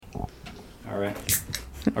right.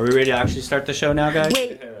 Are we ready to actually start the show now, guys?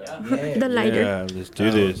 Wait, the lighter. Yeah, let's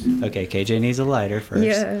do this. Okay, KJ needs a lighter first.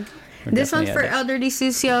 Yeah. This one's for El Dirty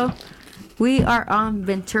Sucio. We are on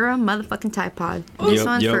Ventura motherfucking Tide Pod. This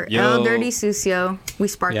one's for El Dirty Sucio. We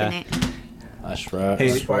sparking it. That's right. Hey,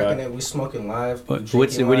 sparking it. We smoking live. What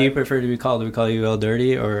do you prefer to be called? Do we call you El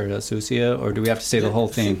Dirty or El Sucio, or do we have to say the whole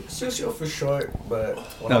thing? Sucio for short, but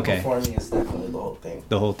when I'm performing, it's definitely the whole thing.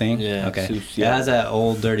 The whole thing? Yeah. Okay. Sucio. It has that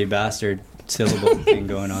old dirty bastard syllable thing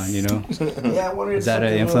going on, you know? Yeah, I wanted Is that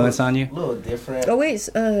an influence on you? A little different. Oh wait,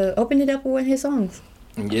 open it up with one of his songs.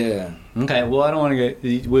 Yeah. Okay, well, I don't want to get...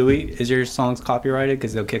 Is your songs copyrighted?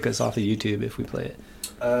 Because they'll kick us off of YouTube if we play it.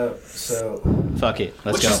 So... Fuck it.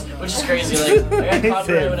 Let's go. Which is crazy. Like, I got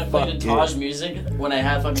copyrighted when I played Taj music, when I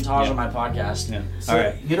had fucking Taj on my podcast. Yeah. So, all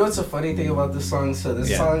right. You know what's a funny thing about this song? So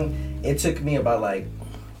this song, it took me about like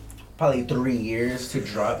probably 3 years to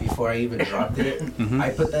drop before I even dropped it. I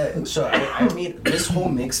put that, so I made, this whole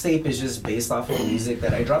mixtape is just based off of music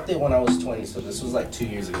that I dropped it when I was 20, so this was like 2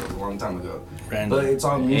 years ago, a long time ago. Random. But it's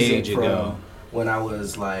all music Age from ago. when I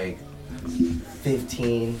was like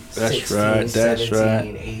 15, That's 16, right,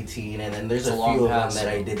 17, 18, and then there's a It's a long few of them pass. that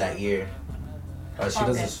I did that year. Oh, she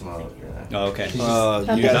doesn't smoke. Yeah. Oh, okay. She's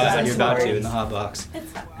You're about sorry. to in the hot box.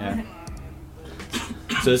 Yeah.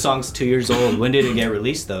 So the song's 2 years old. When did it get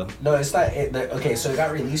released, though? No, it's not. Okay, so it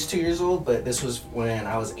got released 2 years old, but this was when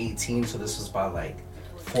I was 18, so this was about like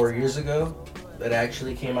 4 years ago that it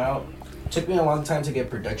actually came out. Took me a long time to get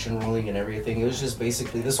production rolling and everything. It was just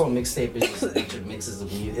basically, this whole mixtape is just a bunch of mixes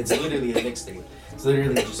of music. It's literally a mixtape. It's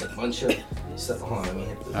literally just a bunch of stuff. Hold on, let me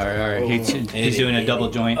hit this. All right. He's doing a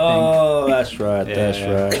double joint thing. Oh, that's right. Yeah, That's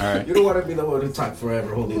yeah. right. All right. You don't want to be the one who talk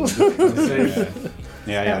forever holding the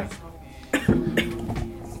Yeah.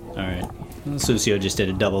 All right. Sucio just did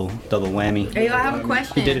a double whammy. Hey, I have a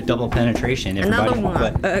question. He did a double penetration. Another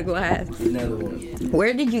Everybody. one. Go ahead. Another one.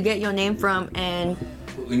 Where did you get your name from, and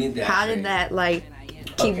We need that. how did that like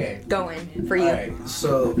keep going for you? Alright,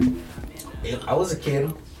 so I was a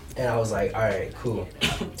kid and I was like, alright, cool.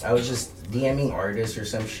 I was just DMing artists or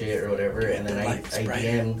some shit or whatever, and then I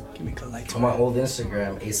DM'd on my old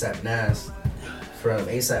Instagram ASAP Nas from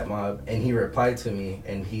ASAP Mob, and he replied to me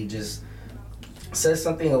and he just said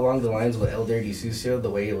something along the lines with El Dirty Sucio, the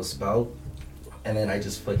way it was spelled. And then I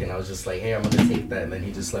was just like, hey, I'm gonna take that, and then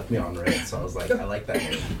he just left me on red. So I was like, I like that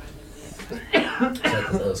name. So I thought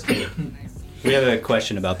that was cool. We have a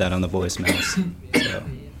question about that on the voicemails.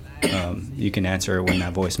 So you can answer when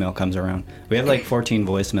that voicemail comes around. We have like 14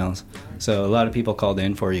 voicemails. So a lot of people called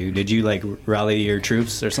in for you. Did you like rally your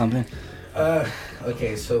troops or something?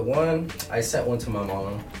 Okay, so I sent one to my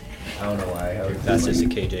mom. I don't know why. That's just a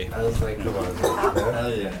KJ. I was like, come on.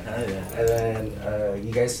 Hell yeah. And then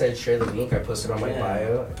you guys said share the link. I posted on my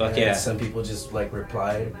bio. Fuck and yeah. Some people just like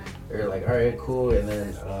replied. They were like, all right, cool. And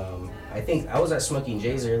then I think I was at Smoking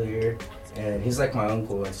Jay's earlier, and he's like my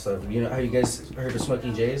uncle and stuff. You know how you guys heard of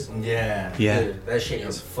Smoking Jay's? Yeah. Yeah. Dude, that shit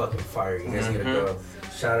is fucking fire. You guys gotta go.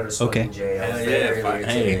 Shout out to Smoking Jay. I was Hell there yeah, earlier fire.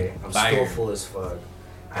 today. I'm Fire. still full as fuck.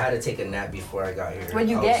 I had to take a nap before I got here. What'd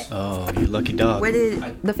you I get? Oh, you lucky dog. Where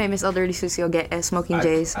did the famous El Dirty Sucio get at Smoking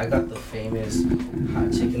Jay's? I got the famous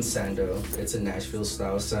hot chicken sando. It's a Nashville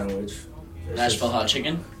style sandwich. It's Nashville just- hot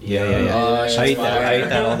chicken? Yeah. Oh, I eat that. I eat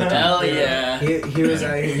that all the time. Hell yeah. He was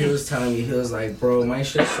out here, he was telling me, he was like, bro, my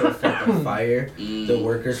shit's so fucking fire. The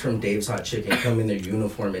workers from Dave's Hot Chicken come in their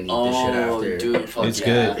uniform and eat this shit Oh, after. dude, fuck It's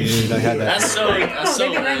yeah. good, dude. I had that. That's so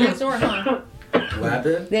Right next door, huh?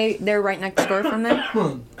 Lapid? They're right next door from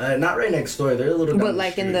them, Not right next door. They're a little down but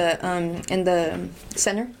like in the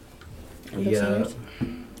center. Yeah.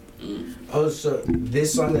 Oh, so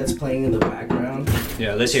this song that's playing in the background,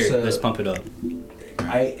 Yeah, let's hear So- it. Let's pump it up.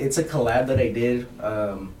 it's a collab that I did.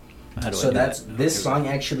 How do I So do that's that? this song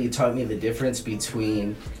actually taught me the difference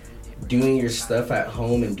between doing your stuff at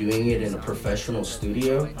home and doing it in a professional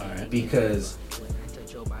studio. Alright. Because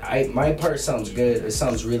my part sounds good. It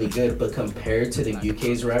sounds really good, but compared to the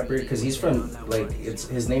UK's rapper, because he's from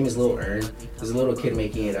his name is Lil Earn. There's a little kid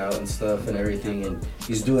making it out and stuff and everything, and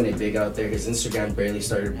he's doing it big out there. His Instagram barely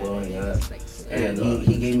started blowing up. And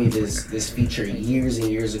he gave me this feature years and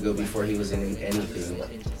years ago before he was in anything.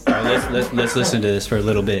 All right, let's listen to this for a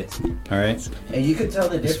little bit. All right. And you could tell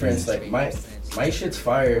the difference. Like my shit's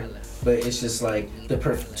fire, but it's just like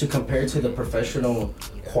to compare to the professional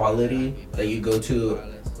quality that you go to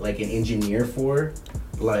like an engineer for,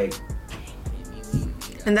 like.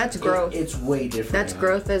 And that's growth. It's way different. That's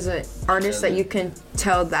growth as an artist that you can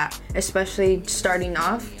tell that, especially starting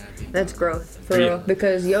off. That's growth for real.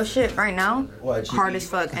 Because your shit right now, What, you hard eat? as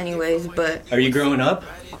fuck anyways, but Are you growing up?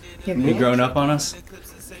 you're You growing up on us?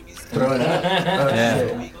 Throwing up?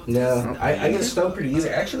 Yeah. Shit. No, I get stoned pretty easy.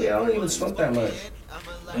 Actually, I don't even smoke that much.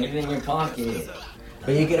 Leave it in your pocket.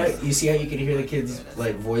 But you see how you can hear the kid's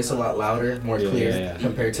like voice a lot louder, more clear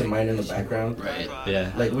compared to mine in the background. Right.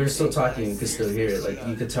 Yeah. Like we're still talking, you can still hear it. Like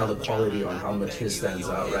you could tell the quality on how much his stands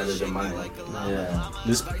out rather than mine. Yeah.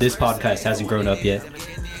 This podcast hasn't grown up yet.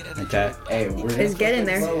 Like that. Hey, It's getting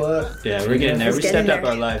there. Yeah, we're getting there. It's We getting stepped up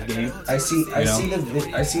there. our live game. I see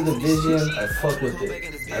the vision. I fuck with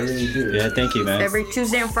it. I really do. Yeah, thank you, man. Every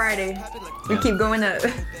Tuesday and Friday, we keep going up.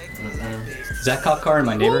 Is that cop car in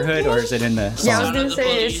my neighborhood or is it in the song? Yeah, I was gonna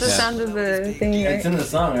say it's the sound of the thing, It's right? in the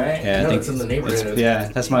song, right? Yeah, I No, think it's in the neighborhood. Yeah,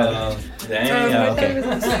 that's my. Dang. Yeah, okay. Good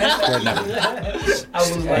enough. I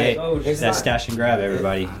was like, Hey, oh, it's that's not- stash and grab,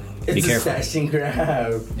 everybody. Be It's a careful. stash and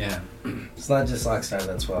grab. Yeah. It's not just Oxnard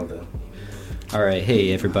that's wild though. All right,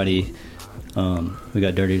 hey everybody. We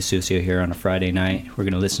got Dirty Sucio here on a Friday night. We're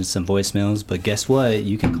gonna listen to some voicemails, but guess what?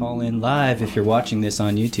 You can call in live if you're watching this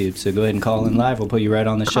on YouTube. So go ahead and call in live. We'll put you right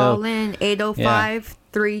on the show. Call in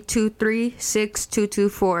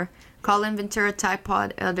 805-323-6224. Call in Ventura Tide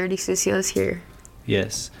Pod. El Dirty Sucio is here.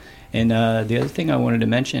 Yes, and the other thing I wanted to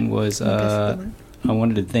mention was I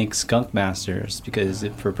wanted to thank Skunk Masters because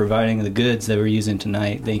for providing the goods that we're using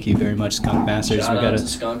tonight. Thank you very much, Skunk Masters. Shout we out got to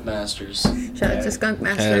Skunk Masters. Shout out to Skunk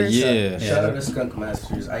Masters. Shout out to Skunk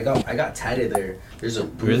Masters. I got tatted there. There's a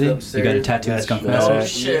booth Really? upstairs. You got a tattoo of Skunk No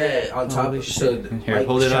Masters? shit. Yeah, on top Holy of shit. Here, Mike,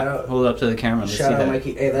 hold it shout up. out- Hold it up to the camera. Let's see Shout out that.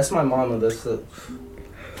 Mikey. Hey, that's my mama. That's the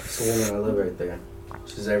woman I love right there.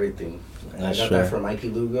 She's everything. And I got that from Mikey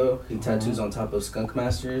Lugo. He tattoos on top of Skunk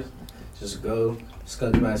Masters. Just go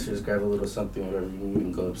Skunk Masters, grab a little something, whatever. You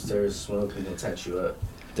can go upstairs, smoke, and he'll tattoo you up.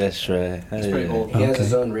 That's right. It's pretty cool. He has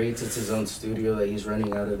his own rates. It's his own studio that he's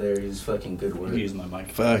running out of there. He's fucking good work. Use my mic.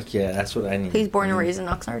 Fuck yeah, that's what I need. He's born and raised in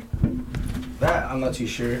Oxnard. That I'm not too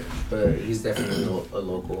sure, but he's definitely a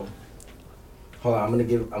local. Hold on, I'm gonna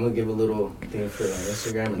give a little thing for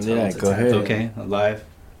Instagram and tell Yeah, him to go tap ahead. in. Okay, live.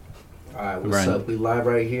 Alright, what's Right. up? We live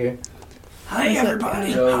right here. Hi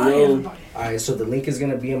everybody. Yo. Alright, so the link is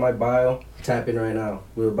gonna be in my bio. Tap in right now.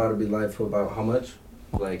 We're about to be live for about how much?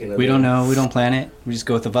 Like We don't know. We don't plan it. We just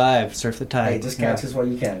go with the vibe. Surf the tide. Hey, just catch us while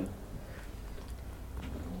you can.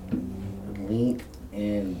 Link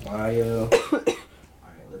in bio. Alright,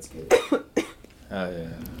 let's get it. Oh yeah.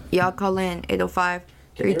 Y'all call in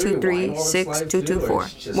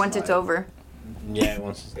 805-323-6224. Once it's over. Yeah,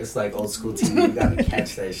 once. It's like old school TV. You gotta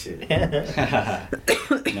catch that shit.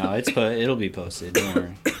 No, it'll be posted. Don't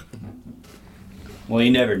worry. Well, you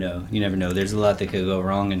never know. You never know. There's a lot that could go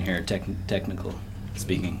wrong in here, technical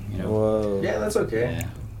speaking. You know. Whoa. Yeah, that's okay.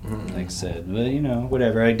 Yeah. Like I said, but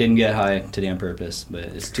whatever. I didn't get high today on purpose, but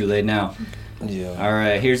it's too late now. Yeah. All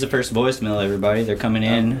right, here's the first voicemail, everybody. They're coming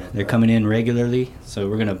in. They're coming in regularly, so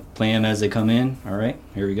we're gonna play them as they come in. All right,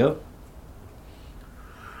 here we go.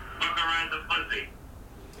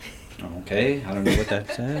 Okay, I don't know what that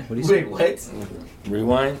said. What do you say? Wait, what?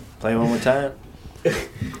 Rewind. Play one more time.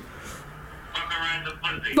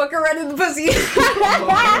 Fuck her right in the pussy.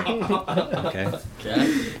 Okay. Okay.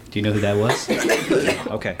 Do you know who that was?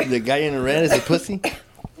 Okay. The guy in the red is a pussy.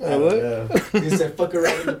 What? You said fuck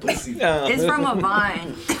around in the pussy. It's from a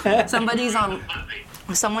Vine.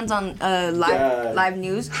 Someone's on live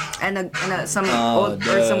news, and some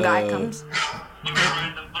guy comes.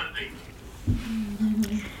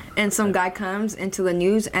 And some guy comes into the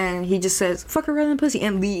news and he just says "fuck her right in the pussy"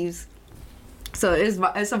 and leaves. So it's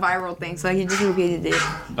a viral thing. So he just repeated it.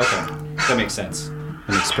 Okay, that makes sense.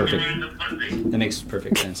 That makes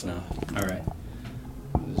perfect sense now. All right.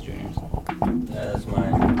 This is Junior's. Yeah, that's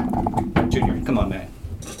mine. Junior, come on, man.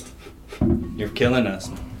 You're killing us.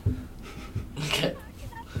 Okay.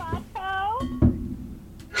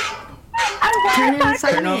 Turn it on Turn off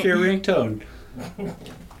silent. your ringtone.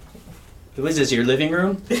 Who is this? Your living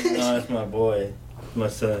room? No, that's my boy. My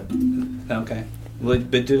son. Okay. Well,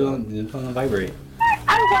 but do it on vibrate.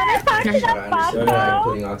 I want to talk to Shout out the Anderson fuck. Pack,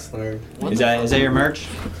 putting Oxnard. Is that your merch?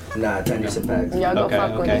 Nah, it's Anderson Pack. Y'all go Okay,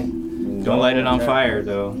 fuck with okay. it. Don't light it on fire,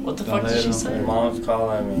 though. What the Don't fuck light did it she on say? fire. Mom's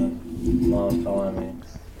calling me. Mom's calling me.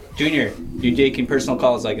 Junior, you taking personal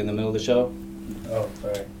calls like in the middle of the show? Oh,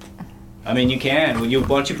 sorry. I mean, you can. Why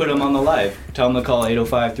don't you put them on the live? Tell them to call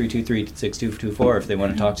 805-323-6224 if they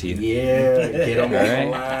want to talk to you. Yeah, get on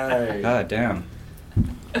Alright. line. God damn.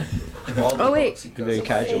 Oh wait. You're very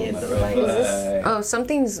casual. Is this? Oh,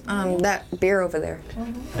 something's that beer over there.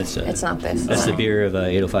 That's, It's not this. That's the beer of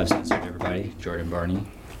 805 Censored, everybody. Jordan Barney.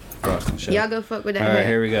 Rock the show. Y'all go fuck with that. All right,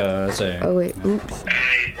 here we go. Let's say. Oh wait. Oops.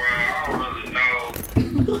 Hey, bro, I don't really know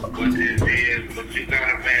what this is, but you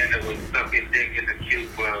got a man that was sucking dick in the Q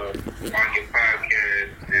Club on your podcast.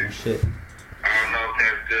 And Shit. I don't don't know if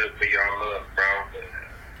that's good for y'all love, bro. But,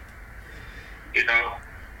 you know,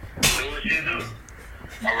 do what you do.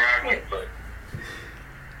 All right, but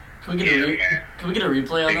Can we get a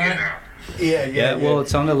replay on figure it that? out. Yeah. Well, it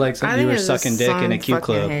sounded like I something think you were it's sucking dick in a Q fucking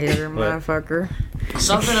club. hater, But motherfucker.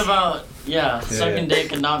 Something about sucking yeah.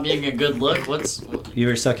 dick and not being a good look. What's you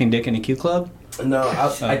were sucking dick in a Q club? No,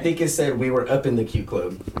 I think it said we were up in the Q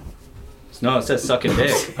club. No, it says sucking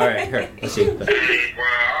dick. All right, here. Let's see. Hey, well,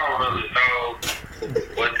 I don't really know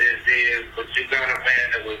what this is, but you got a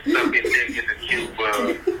man that was sucking dick in the Q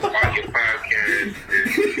club on your podcast.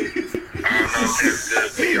 I don't know if that's good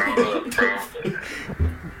for y'all love, bro. But,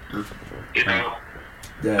 you know,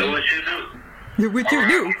 do Yeah. what you do. Do what you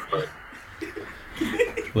do. But,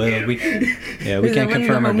 Well, we Is can't that one of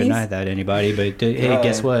confirm the or homies? deny that anybody. But hey,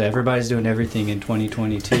 guess what? Everybody's doing everything in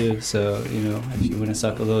 2022. So you know, if you want to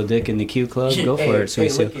suck a little dick in the Q club, go for it, Hey,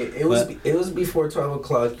 Sucio. look, it was before 12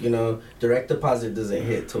 o'clock. You know, direct deposit doesn't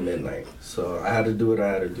hit till midnight, so I had to do what I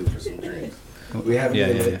had to do for some drinks. We haven't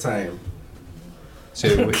even lit time. So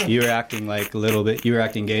you were acting like a little bit. You were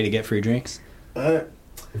acting gay to get free drinks. I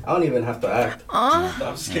don't even have to act. No, I'm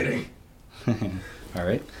just kidding. All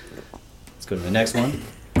right. Let's go to the next one.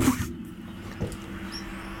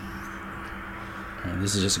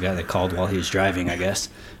 This is just a guy that called while he was driving, I guess.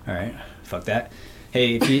 All right. Fuck that.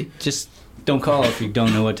 Hey, if you just don't call if you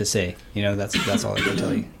don't know what to say. You know, that's all I can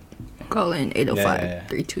tell you. Call in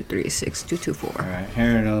 805-323-6224. All right.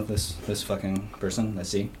 Here, I know this fucking person. Let's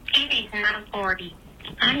see. It is 9:40.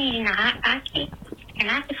 I'm eating a hot pocket, and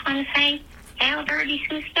I just want to say, hell, Dirty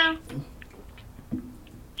Sucio.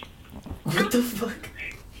 What the fuck?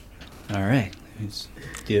 All right.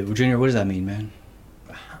 Junior, what does that mean, man?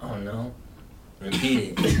 I don't know.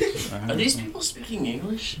 Repeat it. Are these people speaking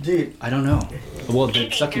English? Dude, I don't know. Well, the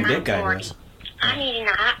It is sucking dick guy 9:40. does. I'm eating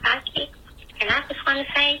a hot pocket, and I just want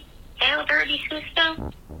to say, hell, Dirty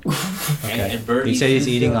Sucio. Okay. And Birdie He said he's Sucio.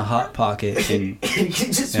 eating a hot pocket. And you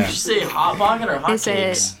just Yeah. Did you say hot pocket or hot It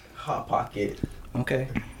said- cakes? hot pocket. okay.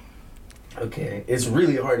 Okay, it's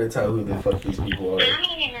really hard to tell who the fuck these people are. I'm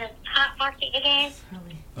eating a hot pocket again.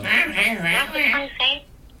 And I just want to say,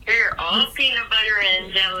 you're all peanut butter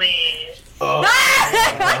and jelly. Oh,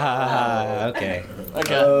 Okay.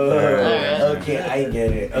 Okay. okay, I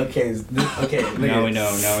get it. Okay, okay. look Now at- we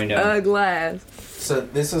know. Now we know. Glass. So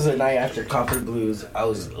this was a night after Copper Blues. I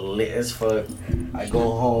was lit as fuck. I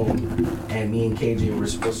go home and me and KJ were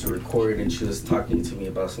supposed to record and she was talking to me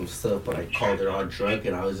about some stuff, but I called her all drunk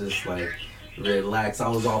and I was just like, relax. I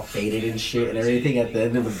was all faded and shit and everything. At the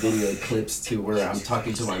end of the video clips to where I'm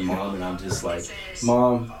talking to my mom and I'm just like,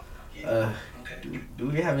 Mom, do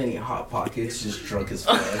we have any hot pockets? Just drunk as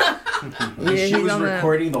fuck. Yeah, She was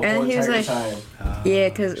recording the whole and he was entire like, time. yeah,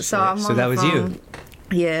 cause so I'm So on that the was phone.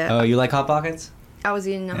 you. Yeah, Oh, you like hot pockets? I was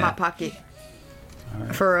eating a Yeah. hot pocket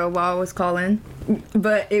for a while. I was calling,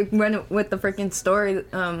 but it went with the freaking story.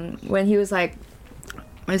 When he was like,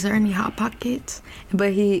 "Is there any hot pockets?"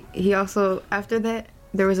 But he also after that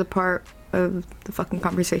there was a part of the fucking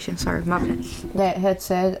conversation. Sorry, my bad. That had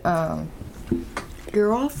said,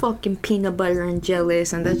 "You're all fucking peanut butter and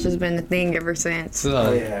jealous," and that's just been a thing ever since.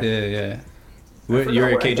 Oh, yeah. yeah. I forgot You're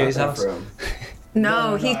at where I got KJ's that house? from.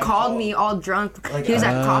 No, No, he I called called. me all drunk. Like, He was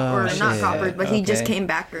at oh, Copper, not shit. Copper, but he just Okay. came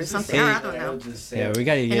back or something. Hey. I don't know. Yeah, we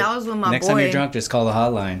gotta. And I was with my Next time you're boy. drunk, just call the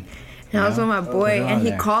hotline. And I was with my boy, go and on he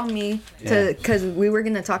there. called me to because we were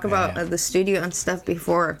gonna talk about Yeah. the studio and stuff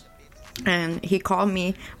before, and he called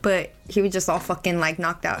me, but he was just all fucking like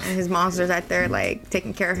knocked out, and his mom's was right there like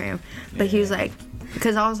taking care of him. But he was like,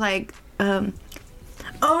 because I was like, oh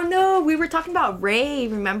no, we were talking about Ray.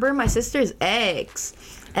 Remember my sister's ex,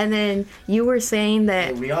 and then you were saying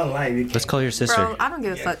that. We online. We Let's call your sister, Bro, I don't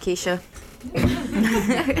give a fuck, Keisha.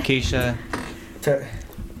 Keisha. can't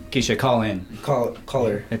Keisha, call in. call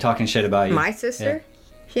her. They're talking shit about you. My sister?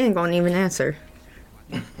 She ain't gonna even answer.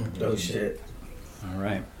 Oh shit. All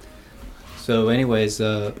right. So, anyways,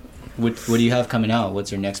 what do you have coming out?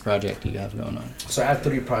 What's your next project you have going on? So I have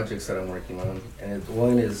 3 projects that I'm working on, and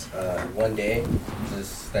one is One Day,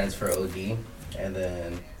 just stands for OD, and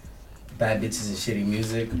then Bad Bitches and Shitty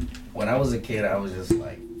Music. When I was a kid, I was just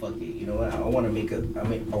like, fuck it, you know what? I want to make a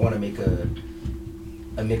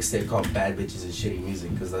mixtape called Bad Bitches and Shitty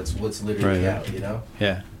Music because that's what's literally Right. out, you know?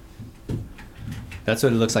 Yeah. That's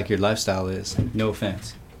what it looks like your lifestyle is. No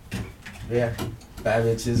offense. Yeah. Bad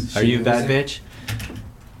Bitches. Are you a shitty bad music.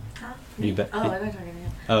 bitch? Are you Oh, am I talking to you?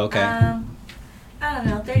 Oh, okay. I don't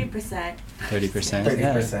know, 30%. 30%.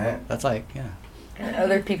 30%. That's like, yeah. And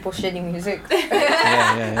other people shitty music.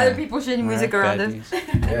 Yeah. Other people shitty music around Bad us. news.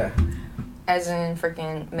 Yeah. as in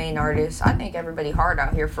freaking main artists. I think everybody hard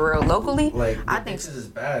out here for real. Locally, Like, I the think bitches is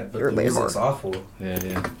bad, but the really music's hard. awful. Yeah,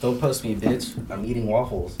 yeah. Don't post me, bitch. I'm eating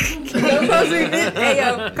waffles. Hey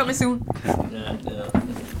yo, coming soon.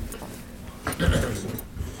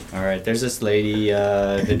 All right, there's this lady,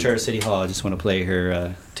 Ventura City Hall. I just want to play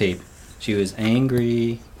her tape. She was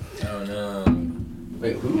angry. Oh no.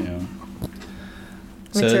 Wait, who? You know.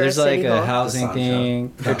 So Ventura there's like City a Hall. housing The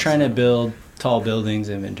thing. They're trying to build tall buildings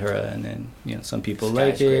in Ventura, and then some people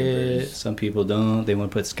like it, some people don't. They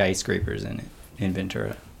want to put skyscrapers in it in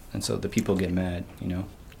Ventura, and so the people get mad.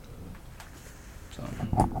 So.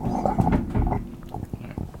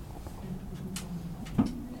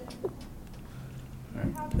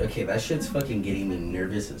 Okay, that shit's fucking getting me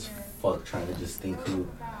nervous as fuck trying to just think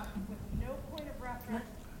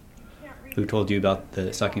Who told you about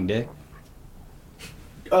the sucking dick?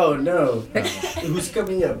 Oh no. Who's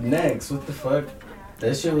coming up next? What the fuck?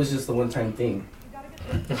 That shit was just a one-time thing.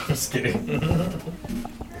 I'm just kidding. Show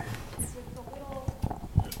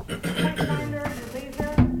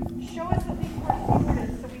us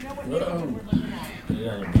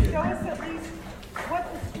at least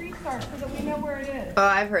what the streets are so that we know where it is. Oh,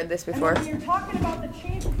 I've heard this before. And when you're talking about the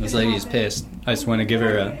changes. This lady is pissed. I just want to give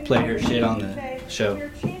her play her shit on the show. You're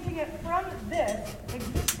changing it from this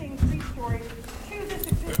existing street story to this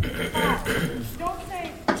existing spot. Don't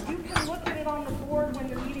say you can look at it on the board when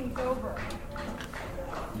the meeting's over.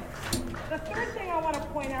 The third thing I want to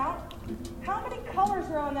point out, how many colors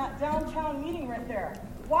are on that downtown meeting right there?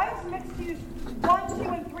 Why is mixed use 1, 2,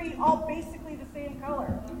 and 3 all basically the same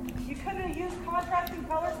color? You couldn't have used contrasting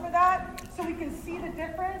colors for that so we can see the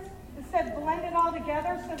difference? Instead, blend it all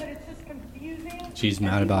together so that it's just confusing. She's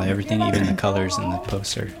mad about everything, even the colors in the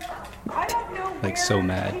poster. I don't know Like, so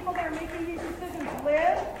mad. people that are making these decisions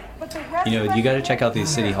live, but the rest You got to check out these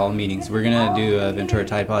city hall meetings. We're gonna do a Ventura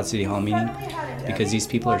Tide Pod city hall meeting because these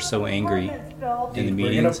people are so angry in the We're gonna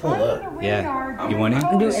meetings. pull up. Yeah, you want to?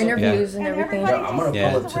 Do interviews and everything. Yeah, I'm gonna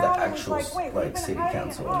Yeah. pull up to the actual city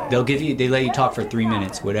council. They let you talk for 3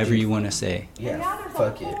 minutes, whatever you want to say. Yeah,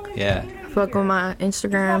 fuck it. Yeah. Fuck with my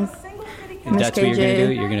Instagram. If that's what you're gonna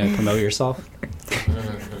do, you're gonna promote yourself.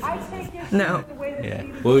 No. Yeah.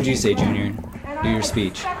 What would you say, Junior? Do your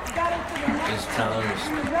speech. Just tell them,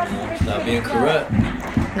 stop being corrupt.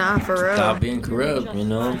 Nah, for real. Stop being corrupt,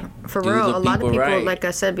 For Do real, the a lot of people, right. like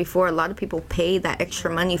I said before, a lot of people pay that extra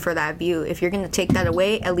money for that view. If you're gonna take that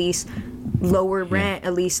away, at least lower rent,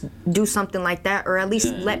 at least do something like that, or at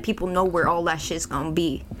least let people know where all that shit's gonna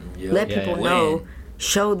be. Let people know,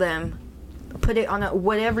 show them, put it on a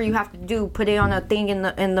whatever you have to do. Put it on a thing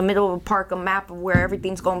in the middle of a park, a map of where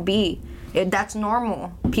everything's gonna be. That's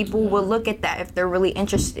normal. People will look at that if they're really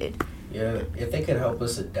interested. Yeah, if they could help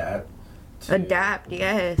us adapt.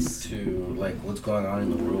 Yes. To like what's going on in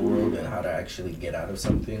the real world and how to actually get out of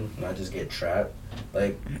something, not just get trapped.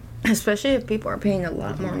 Like, especially if people are paying a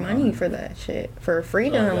lot more money for that shit, for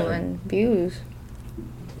freedom and views.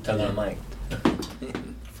 Tell them, Mike.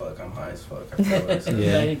 Fuck, I'm high as fuck. I feel like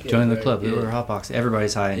Yeah, join the club. We're hotbox.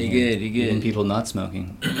 Everybody's high. You good? Even people not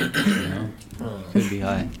smoking. Could be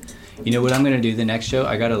high. You know what I'm gonna do the next show?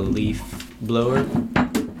 I got a leaf blower,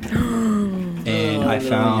 and I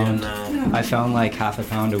found like half a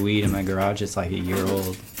pound of weed in my garage. It's like a year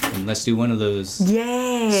old. And let's do one of those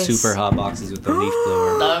super hot boxes with the leaf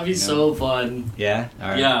blower. That would be so fun. Yeah? All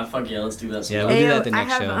right. Yeah, fuck yeah, let's do that. Yeah, we'll do that the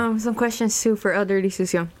next I have some questions too for Dirty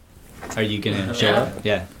Sucio. Are you gonna show up?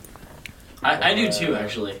 Yeah. I do too,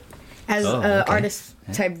 actually. As artist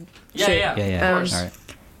type shit. Yeah. All right.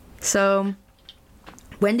 So,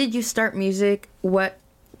 when did you start music? What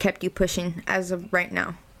kept you pushing as of right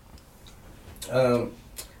now? I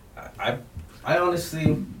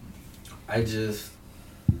honestly, I just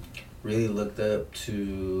really looked up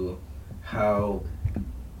to how,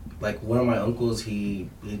 like, one of my uncles, he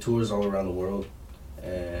tours all around the world,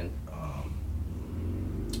 and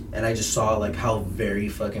I just saw like how very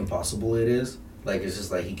fucking possible it is. Like, it's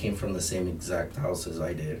just like he came from the same exact house as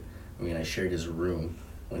I did. I mean, I shared his room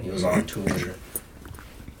when he was on tour.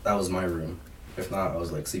 That was my room. If not, I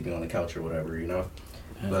was like sleeping on the couch or whatever, you know.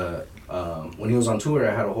 But when he was on tour,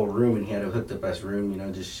 I had a whole room, and he had a hooked up ass room, you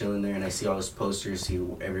know, just chilling there. And I see all his posters, see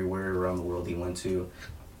everywhere around the world he went to.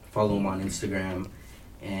 Follow him on Instagram,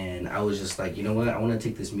 and I was just like, you know what? I want to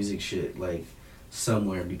take this music shit like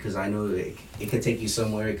somewhere, because I know it could take you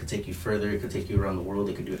somewhere. It could take you further. It could take you around the world.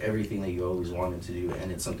 It could do everything that you always wanted to do,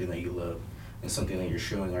 and it's something that you love, and something that you're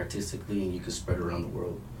showing artistically, and you could spread around the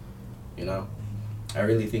world. You know, I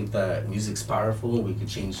really think that music's powerful. We could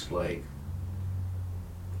change like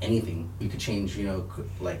anything. We could change, you know,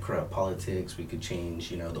 like corrupt politics. We could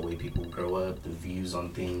change, you know, the way people grow up, the views on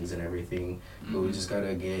things and everything. But we just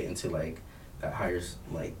gotta get into like that higher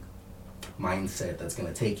like mindset that's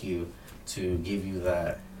gonna take you to give you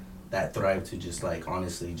that thrive to just like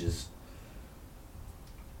honestly just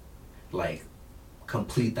like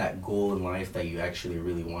complete that goal in life that you actually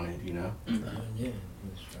really wanted, you know? Yeah.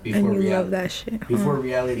 Before and you love that shit. before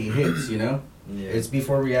reality hits, you know? Yeah. It's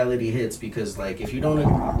before reality hits, because like if you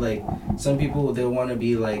don't like, some people, they want to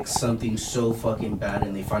be like something so fucking bad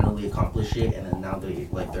and they finally accomplish it, and then now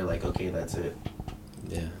they're like, okay, that's it.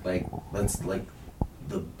 Yeah. Like that's like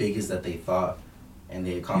the biggest that they thought, and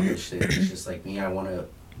they accomplished it. It's just like me, I want to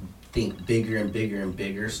think bigger and bigger and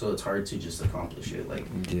bigger, so it's hard to just accomplish it. Like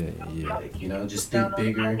like, you know, just think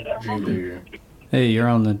bigger, dream bigger. Hey, you're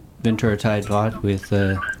on the Ventura Tide Pod with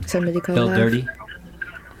Somebody call El live. Dirty.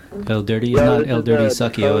 El Dirty is not El Dirty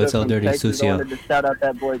Sucio, it's El Dirty I Sucio. wanted to shout out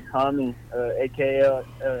that boy Tommy, aka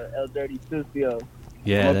El Dirty Sucio.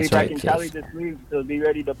 Yeah, We'll that's be back right. in Cali this week, so be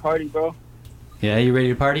ready to party, bro. Yeah, you ready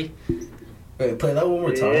to party? Wait, play that one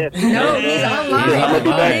more time. No, he's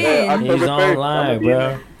online. He's online,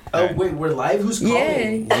 bro. Oh wait, we're live. Who's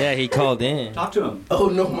calling? Yeah. Yeah, he called in. Talk to him. Oh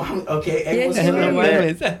no, mom. Okay, hey, what's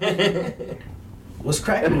Yeah, cracking? What's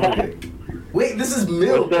cracking with it? Wait, this is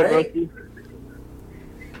Milk, What's up, right? Rusty?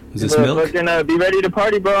 Is this Milk? Fucking, be ready to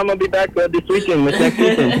party, bro. I'm gonna be back this weekend with next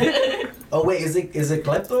weekend. Oh wait, is it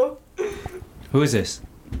Klepto? Who is this?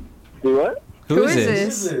 Do what? Who is is this?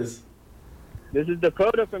 Who is this? This is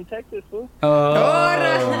Dakota from Texas, fool. Oh,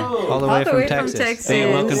 all the way All the from way Texas. from Texas. Hey,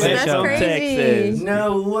 welcome to the That's show. crazy.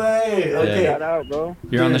 No way. Okay. Shout out, bro.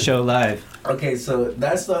 You're on the show live. Okay, so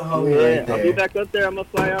that's the homie Yeah, right I'll be there. back up there. I'm gonna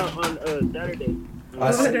fly out on Saturday.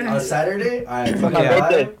 On Saturday? Alright, For fuck my yeah.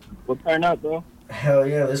 birthday. We'll turn up, bro. Hell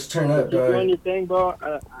yeah, let's turn up, Keep doing dog. your thing, bro.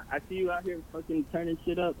 I see you out here fucking turning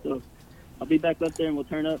shit up, so I'll be back up there and we'll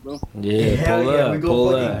turn up, bro. Yeah, Hell pull yeah, up, we go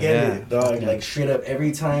pull fucking up. get yeah. it, dog. Yeah. Like straight up,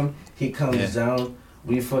 every time he comes Yeah. down,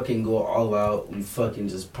 we fucking go all out. We fucking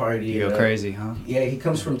just party. You it go up. crazy, huh? Yeah, he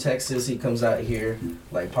comes from Texas. He comes out here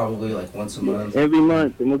like probably like once a month. Every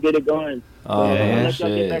month, and we'll get it going. Oh, Yeah, I'll yeah. let y'all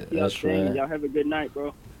get back shit. to y'all That's thing. right. Y'all have a good night,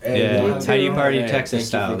 bro. Hey, Yeah. you How do you too. party Yeah, Texas thank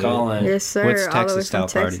style? you for dude? calling. Yes, sir. What's All the way Texas from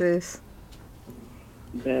style party? Texas.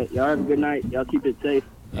 Bet. Y'all have a good night. Y'all keep it safe.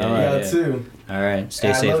 Yeah, All Yeah, right. too. All right, stay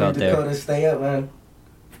I safe love out you, there. Dakota. Stay up, man.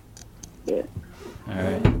 All right. Hey, All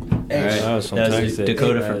right. That was from That was Texas.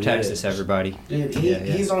 Dakota Yeah, from yeah. Texas, everybody. Dude, Yeah, yeah.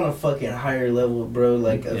 he's on a fucking higher level, bro.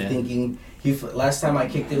 Like of Yeah. thinking. Last time I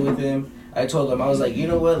kicked it with him, I told him I was like, you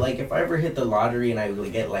know what? Like if I ever hit the lottery and I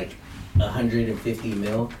would get like 150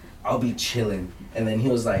 mil, I'll be chilling. And then he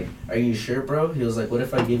was like, "Are you sure, bro?" He was like, "What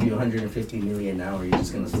if I give you 150 million now? Are you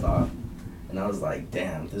just gonna stop?" And I was like,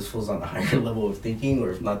 "Damn, this fool's on a higher level of thinking,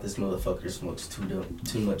 or if not, this motherfucker smokes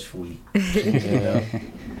too much weed." You know?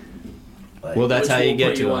 Like, Well, that's Which how you will get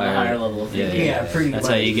put to you a on a higher higher level of Yeah, thinking. Yeah, pretty That's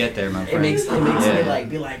much. how you get there, my it friend. makes Yeah. me like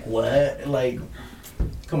be like, what? Like,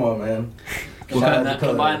 come on, man. Shout out Dakota.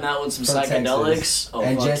 Combine that with some From Texas. psychedelics. Oh,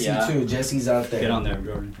 And fuck Jesse yeah. too. Jesse's out there. Get on there,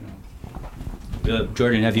 Jordan.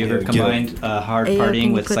 Jordan, have you ever Yeah, combined hard Hey, yo, can partying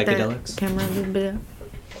you with put that psychedelics? camera a little bit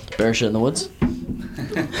up? Bear shit in the woods?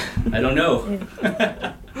 I don't know.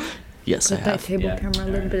 Yes, I Put that have. table Yeah. camera a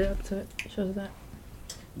little bit up so it shows that.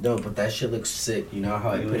 No, but that shit looks sick. You know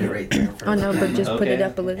how I put it right there? For Oh no, but just put it Okay.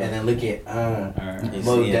 up a little. And then look at Alright. You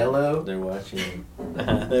see it? Modelo. They're watching.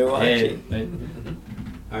 They're Hey, watching.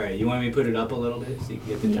 alright, you want me to put it up a little bit so you can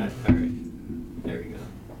get the time? Alright. There we go.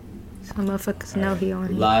 Some motherfuckers know he on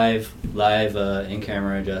here. Live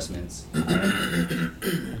in-camera adjustments. Alright.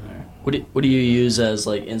 What do you use as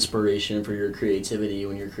like inspiration for your creativity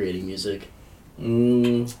when you're creating music?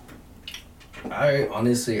 I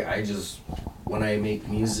honestly, when I make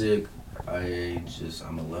music,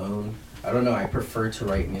 I'm alone. I don't know, I prefer to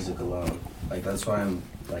write music alone. Like, that's why I'm,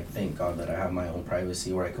 like, thank God that I have my own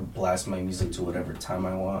privacy where I could blast my music to whatever time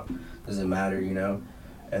I want. Doesn't matter, you know?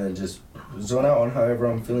 And then just zone out on however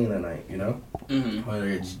I'm feeling that night, you know? Mm-hmm. Whether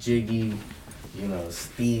it's jiggy, you know,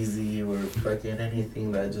 steezy, or fucking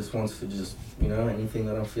anything that just wants to just, you know, anything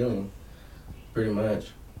that I'm feeling. Pretty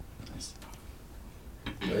much.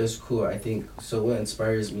 But it's cool, I think. So what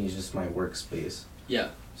inspires me is just my workspace. Yeah.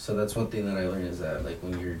 So that's one thing that I learned is that, like,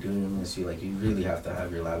 when you're doing this, you really have to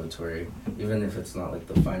have your laboratory, even if it's not like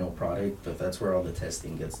the final product. But that's where all the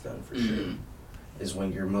testing gets done for sure. Is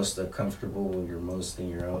when you're most comfortable, when you're most in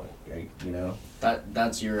your own, like, you know.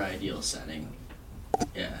 That's your ideal setting.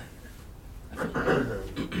 Yeah.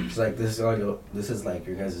 It's like this is like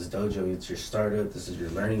your guys' dojo. It's your startup. This is your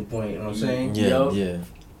learning point. You know what I'm saying? Yeah, Yo. yeah.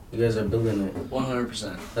 You guys are building it.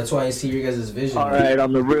 100%. That's why I see your guys' vision. All right,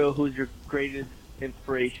 on the real, who's your greatest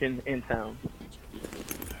inspiration in town.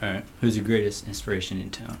 All right. Who's your greatest inspiration in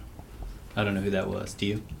town? I don't know who that was. Do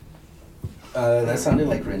you? That sounded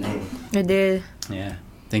like Renee. It did. Yeah.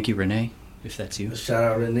 Thank you, Renee, if that's you. Shout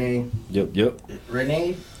out Renee. Yep.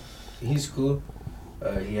 Renee, he's cool.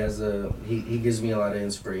 He gives me a lot of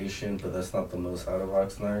inspiration, but that's not the most out of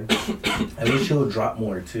Oxnard. I wish he'll drop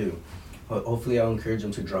more too. Hopefully, I'll encourage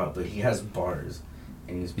him to drop. But he has bars,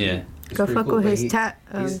 and he's Yeah. Go fuck cool, with but his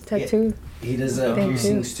tattoo. Yeah, he does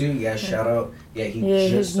piercings too. Yeah, shout out. Yeah, he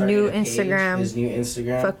just his started new a page, Instagram. His new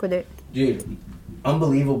Instagram. Fuck with it, dude.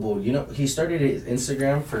 Unbelievable. You know, he started his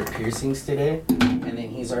Instagram for piercings today, and then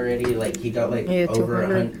he's already he got over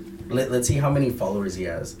 100. Let's see how many followers he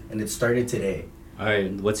has, and it started today. All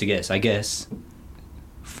right. What's your guess? I guess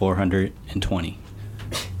 420.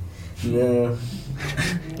 No.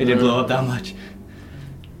 It didn't blow up that much.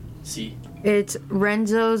 See. it's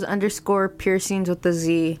Renzo's _ piercings with the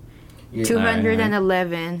Z. Yeah.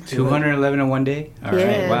 211. 211 in one day? All right.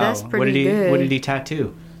 Yeah, Wow. that's pretty what did he good. What did he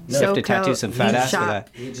tattoo? You have to tattoo some fat ass for that.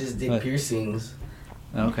 He just did piercings.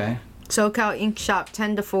 Okay. SoCal Ink Shop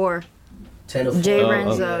 10 to 4. 10 to 4. Jay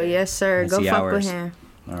Renzo, yes sir. That's Go the fuck hours. with him.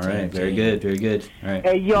 All right. Very good. Very good. All right.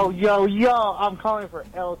 Hey, yo, I'm calling for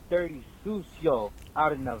Dirty Sucio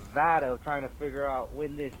out in Nevada, trying to figure out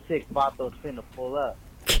when this sick vato's finna pull up.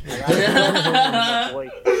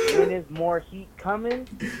 When is more heat coming,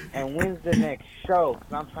 and when's the next show?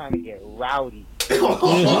 Cause I'm trying to get rowdy. Dude,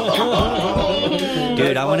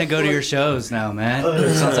 I want to go to your shows now, man.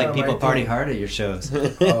 It sounds like people party hard at your shows.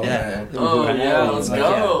 Yeah. Oh, yeah, let's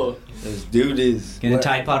go. Let's do this. Get a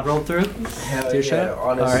Tide Pod roll through? Hell to your yeah. show?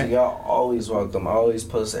 Honestly, All right. y'all always welcome. I always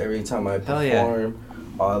post every time I Hell yeah. perform.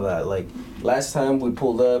 All that. Like, last time we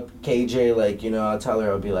pulled up, KJ, I'll tell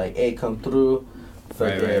her, I'll be like, hey, come through.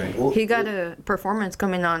 Right. He got a performance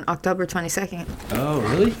coming on October 22nd. Oh,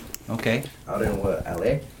 really? Okay. Out in what,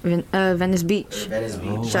 LA? Venice Beach. Venice Beach.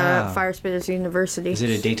 Oh, Shout wow. out Fire Spitters University. Is it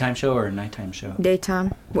a daytime show or a nighttime show?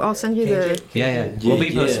 Daytime. Well, I'll send you the. Yeah. We'll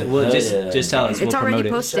be posted. We'll just tell us. It's we'll already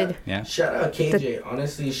promote posted. It. Yeah. Shout out KJ.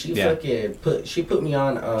 Honestly, she put me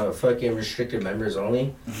on fucking restricted members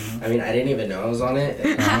only. Mm-hmm. I mean, I didn't even know I was on it.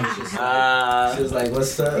 And she was like,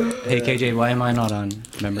 "What's up?" Hey KJ, why am I not on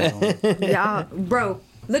members only? Yeah, bro.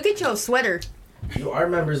 Look at your sweater. You are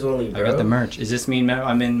members only, bro. I got the merch. Does this mean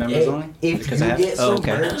I'm in members only? If you get some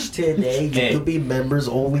merch today, you could be members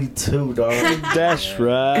only too, dog. That's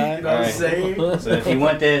right. You know what I'm saying? So if you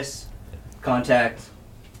want this, contact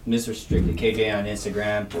Miss Restricted KJ on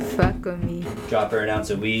Instagram. Fuck with me. Drop her an ounce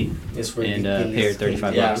of weed and pay her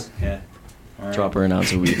 $35. Yeah. Yeah. All right. Drop her an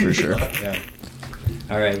ounce of weed for sure. Yeah.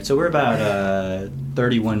 All right, so we're about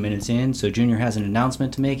 31 minutes in. So Junior has an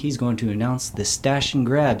announcement to make. He's going to announce the stash and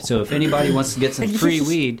grab. So if anybody wants to get some free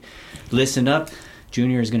weed, listen up.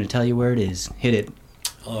 Junior is going to tell you where it is. Hit it.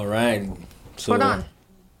 All right. So, Hold on.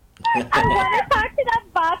 I want to talk to that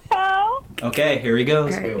vato. Okay, here he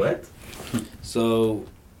goes. Wait, what? So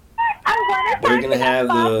I want to talk we're gonna to have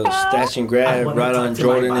that the vato. stash and grab wanna right talk on to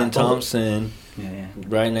Jordan my and vato. Thompson, Yeah.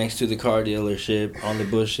 right next to the car dealership on the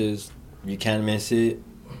bushes. You can't miss it.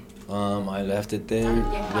 I left it there.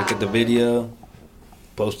 Look at the video.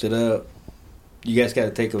 Post it up. You guys got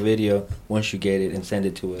to take a video once you get it and send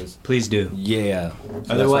it to us. Please do. Yeah. So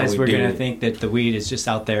Otherwise, that's how we're we do going to it. think that the weed is just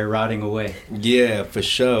out there rotting away. Yeah, for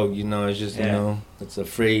sure. You know, it's just, Yeah. it's a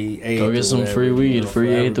free aid. Go get or some whatever, free weed, for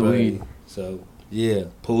free aid the everybody. weed. So, yeah,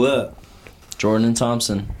 pull up. Jordan and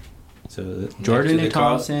Thompson. So Jordan the and car.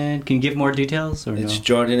 Thompson, can you give more details? Or It's no?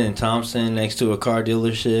 Jordan and Thompson next to a car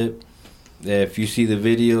dealership. If you see the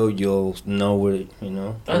video, you'll know where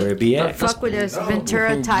it be at. Fuck with us,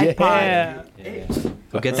 Ventura Tide Pod. Yeah.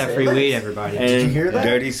 Go get that free weed, everybody. And you hear that?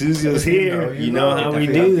 Dirty Sucio's here. You You know know how that we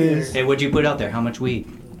we do out this. Hey, what'd you put out there? How much weed?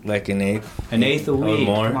 Like an eighth. An eighth of Or weed.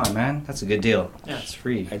 more. Come on, man. That's a good deal. Yeah, it's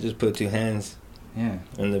free. I just put 2 hands Yeah.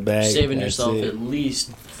 in the bag. Saving That's yourself it. at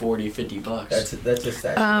least $40-$50. That's a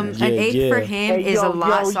stash. An Yeah, eighth yeah. for him Hey, is a yo,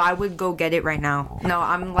 lot, yo. so I would go get it right now. No,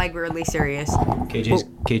 I'm really serious.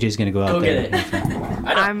 KJ's gonna go out Go there. get it.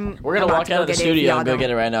 I'm. We're gonna about walk to out go of the get it if studio y'all and go don't. get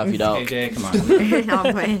it right now if you don't. KJ, come on. No,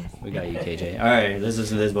 I'm playing. We got you, KJ. All right, let's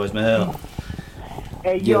listen to this voicemail.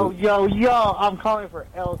 Hey, yo, I'm calling for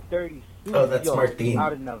Dirty Sucio Oh, that's Martin.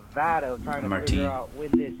 out in Nevada, trying to Martin. figure out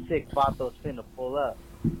when this sick vato's finna pull up.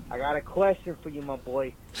 I got a question for you, my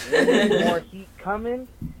boy. When is more heat coming,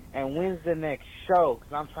 and when's the next show?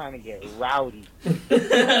 Because I'm trying to get rowdy.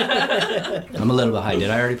 I'm a little bit high.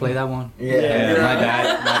 Did I already play that one? Yeah. My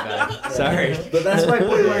bad. Sorry. But that's my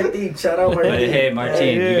boy Martin. Shout out Martin. But hey, Martin,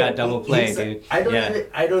 you got double play, He's dude.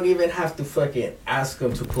 I don't even have to fucking ask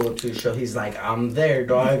him to pull up to the show. He's like, I'm there,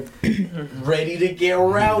 dog, ready to get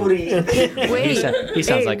rowdy. Wait, he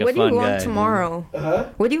sounds like a what fun do you guy. want tomorrow? Huh?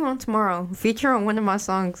 What do you want tomorrow? Feature on one of my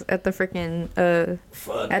songs at the freaking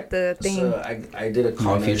at the thing. So I did a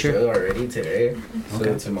comment feature? show already today. So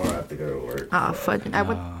Okay. tomorrow I have to go to work. Ah, fudge. At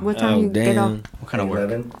what time you get off? What kind of work?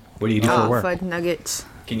 11. What do you do for Ah, work? fudge nuggets.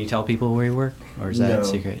 Can you tell people where you work, or is that No.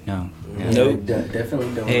 secret? No. Nope.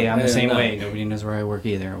 Definitely don't. Hey, I'm the same no. way. Nobody knows where I work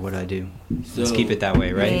either, or what I do. So, Let's keep it that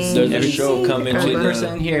way, right? Mm. There's a Every show coming only to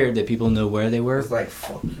person here that people know where they work It's like,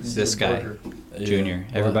 fuck. is this guy, Yeah. Junior.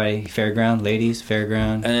 Wow. Everybody, fairground, ladies,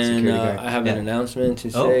 fairground, And security guard. I have Yeah. an announcement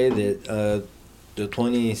to Oh. say that the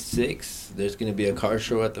 26th, there's going to be a car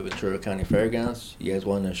show at the Ventura County Fairgrounds. You guys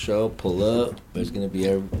want to show, pull up. There's going to be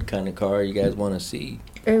every kind of car you guys want to see.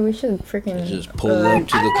 Hey, we should freaking Just pull up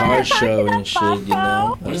to the car show and shit, you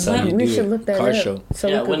know. What is That's how that? you we do should it. look that car up show. so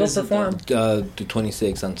Yeah, we when could is go it though? perform. The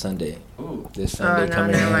 26th on Sunday. Ooh. This Oh, Sunday no,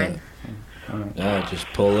 coming never up. mind. Yeah, just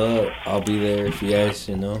pull up. I'll be there if you guys,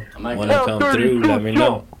 I might want to go. come Dirty through. Let me Sucio.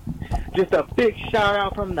 know. Just a big shout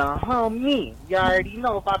out from the homie. You already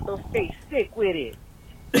know about those stay sick with it.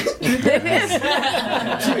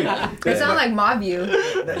 They sound like Mob You.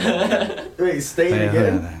 Wait, stay it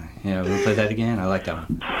again. Yeah, we'll play that again. I like that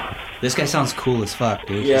one. This guy sounds cool as fuck,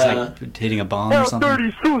 dude. Yeah. He's like hitting a bomb or something.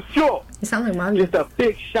 Dirty Sucio. They sound like Mob You. Just a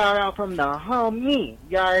big shout out from the homie.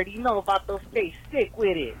 You already know about those stay sick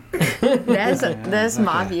with it. That's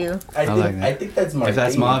Mob You. I think that's Martin. If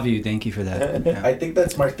that's Mavu, thank you for that. Yeah. I think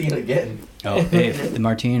that's Martin again. Oh, hey, if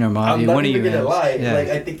Martin or I'm Mavu, not one of you even gonna guys. lie. Yeah. Like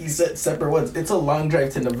I think he said separate ones. It's a long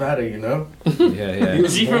drive to Nevada, you know. yeah.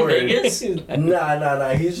 Is he from bored. Vegas?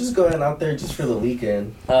 Nah. He's just going out there just for the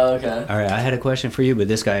weekend. Oh, okay. All right, I had a question for you, but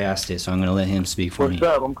this guy asked it, so I'm gonna let him speak for me.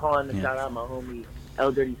 What's up? I'm calling to Yeah. shout out my homie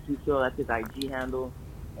El Dirty Sucio. That's his IG handle.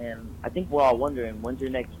 And I think we're all wondering, when's your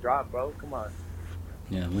next drop, bro? Come on.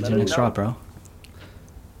 Yeah, when's Let your him next know. drop, bro?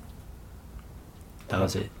 That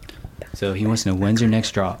was it. So he wants to know when's your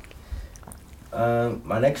next drop.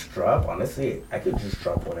 My next drop, honestly, I could just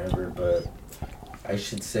drop whenever, but I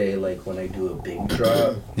should say like when I do a big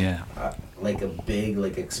drop, Yeah. like a big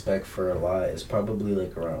like expect for a lot is probably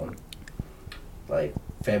like around like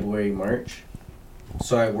February, March.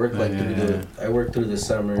 So I work like I work through the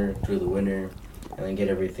summer, through the winter, and then get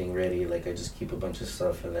everything ready. Like I just keep a bunch of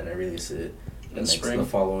stuff and then I release it the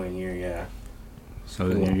following year. Yeah. So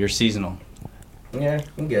you're seasonal. Yeah,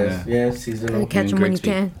 I guess. Yeah, seasonal. Catch them when you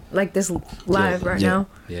can. Like this live right now.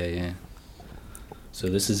 Yeah. So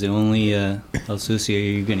this is the only El Sucio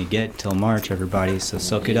you're gonna get till March, everybody. So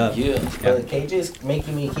soak it up. Yeah. But KJ's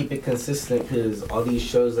making me keep it consistent because all these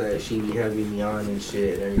shows that she be having me on and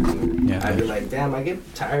shit and everything. Yeah. I'd be like, damn, I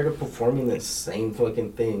get tired of performing the same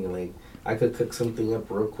fucking thing. Like, I could cook something up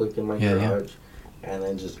real quick in my garage and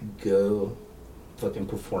then just go fucking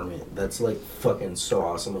perform it. That's like fucking so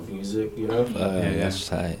awesome of music, you know? That's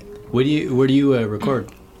tight. Where do you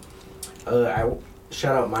record? I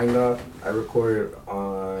shout out Mind Off. I record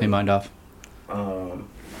on Hey, Mind Off.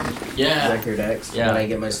 Yeah. Record X Yeah. when I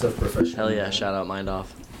get my stuff professional. Hell yeah! Shout out Mind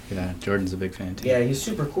Off. Yeah, Jordan's a big fan too. Yeah, he's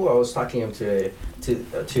super cool. I was talking him to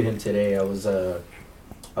him today. I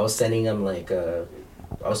was sending him like I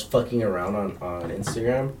was fucking around on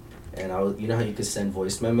Instagram, and you know how you could send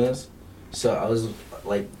voice memos. So I was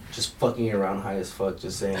like just fucking around high as fuck,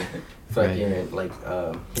 just saying fucking like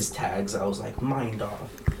his tags. I was like Mind Off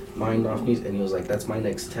music, and he was like, that's my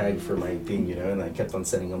next tag for my thing, you know. And I kept on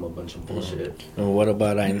sending him a bunch of bullshit. And what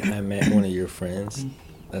about I met one of your friends,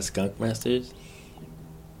 that Skunk Masters?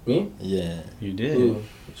 Me? Yeah. You did. Ooh,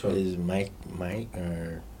 Is Mike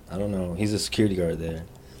or I don't know. He's a security guard there.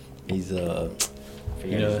 He's So if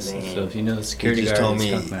you know the security he just guard, told me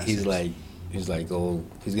Skunk Masters. he's like, oh,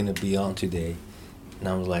 he's gonna be on today, and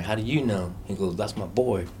I was like, how do you know? He goes, that's my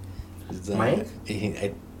boy. Mike?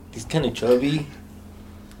 He's kind of chubby.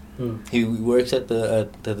 He works at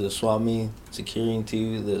the swap meet, securing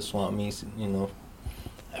to the swap meets, you know.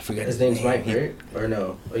 I forgot his name's Mike, right? Or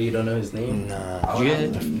no? Or you don't know his name? Nah.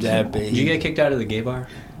 Did you get kicked out of the gay bar?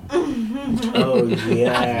 Oh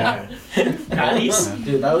yeah. Patties?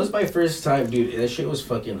 Dude, that was my first time, dude. That shit was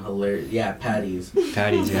fucking hilarious. Yeah, Patties.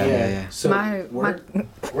 Yeah. So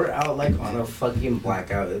we're out like on a fucking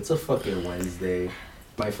blackout. It's a fucking Wednesday.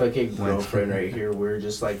 My fucking girlfriend right here, we're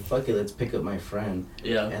just like, fuck it, let's pick up my friend.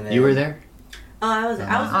 Yeah. And then, You were there? Oh, I was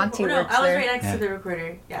Auntie no, works I was there. right next Yeah. to the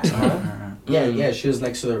recorder. Yeah. Yeah, she was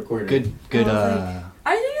next to the recorder. Good. I think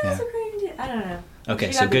I was Yeah. recording too. I don't know. Okay,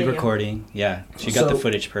 She so got the good video. recording. Yeah, she got the So,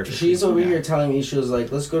 footage perfect. She's over here telling me, she was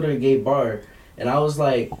like, let's go to a gay bar. And I was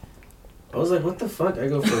like, I was like, what the fuck? I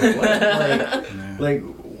go, for what? Like,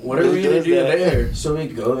 what are we gonna do there? So we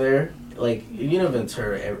go there. Like, you know,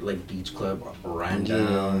 Ventura, like, beach club ran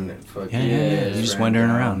down. Fucking Yeah. You're just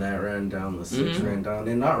wandering around. That ran down. The six ran down.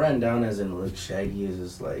 And not ran down as in look shaggy. It's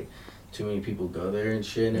just like too many people go there and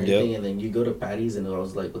shit and everything. And then you go to Patty's and I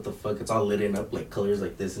was like, what the fuck? It's all lit up like colors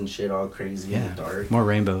like this and shit, all crazy in the dark. More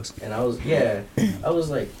rainbows. And I was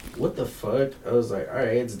like, what the fuck? I was like, all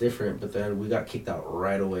right, it's different. But then we got kicked out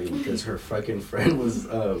right away because her fucking friend was,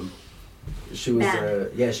 she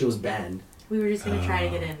was banned. We were just gonna try to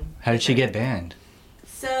get in. How did she get banned?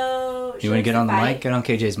 So You want to get on the mic? Get on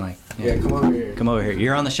KJ's mic. Yeah, come over here. Come over here.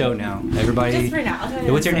 You're on the show now. Everybody. Just for now.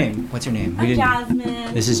 Hey, what's your name? What's your name? I'm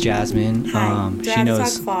Jasmine. This is Jasmine. Hi. Do I she have to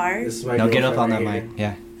knows. talk far? No, get up on that mic.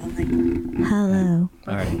 Yeah. Hello.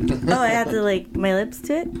 All right. Oh, I have to like my lips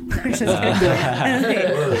to it.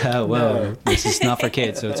 Whoa. This is not for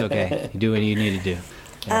kids, so it's okay. You do what you need to do.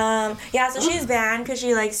 Yeah, so she's banned because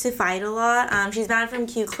she likes to fight a lot. She's banned from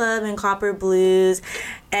Q Club and Copper Blues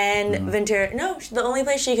and Ventura. No, the only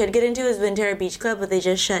place she could get into is Ventura Beach Club, but they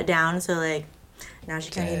just shut down, so like now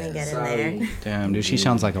she can't even get in there. Damn, dude, she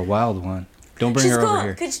sounds like a wild one. Don't bring She's her cool. over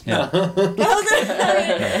here. Katrina,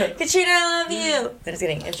 I love you. I'm just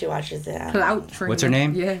kidding. If she watches it, What's her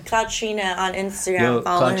name? Yeah. Cloutrina on Instagram. Yo,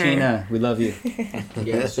 Follow her. Cloutrina, we love you.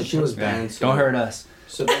 Yeah, so she was banned. So, Don't hurt us.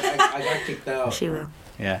 So then I got kicked out. She will.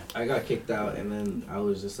 Yeah. I got kicked out, and then I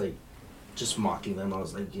was just like, just mocking them. I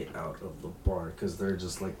was like, get out of the bar, because they're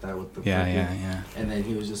just like that with the Yeah. And then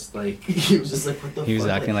he was just like, what the fuck? He was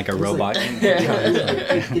acting like a robot. He was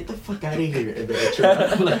like, get the fuck out of here. And then I turned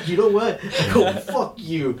around, I'm like, you know what? I go, fuck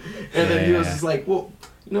you. And then he was just like, well,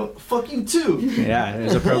 fuck you too. Yeah, it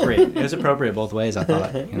was appropriate. It was appropriate both ways, I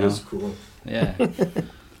thought. You know? It was cool. Yeah.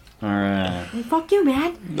 All right. Fuck you,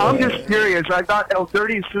 man. I'm just curious. I thought El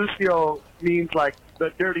Dirty Sucio means like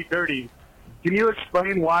the dirty dirty. Can you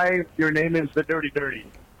explain why your name is the Dirty Dirty?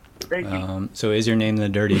 Thank you. So is your name the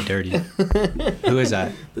Dirty Dirty? Who is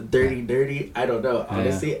that? The Dirty Dirty? I don't know.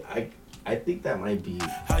 Honestly, I think that might be.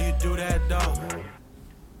 How you do that, though?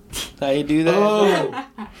 How you do that?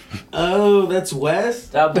 Oh, that's Wes?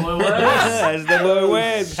 That boy Wes. That's the boy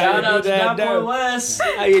Wes. Shout out to that boy Wes.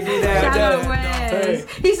 How you do that? Shout out Wes.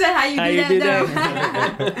 He said, how you do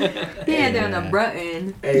that, though? He had down Yeah. the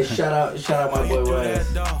button. Hey, shout out my boy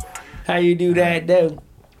Wes. How you do that, though?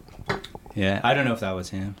 Yeah, I don't know if that was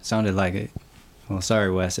him. Sounded like it. Well,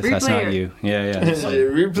 sorry, Wes, if that's Replay not it. you. Yeah.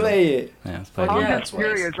 Replay it. Yeah, let's play it. I'm yeah, just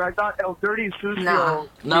curious. I thought El Dirty Sucio. Nah.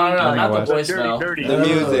 No, not the Wes. voicemail. Dirty. The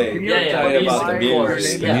music. Can you Yeah, explain the why music, of your course.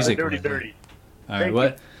 name is The music. Dirty Dirty. All right,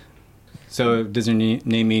 what? So does your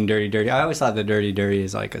name mean Dirty Dirty? I always thought the Dirty Dirty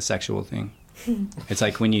is like a sexual thing. It's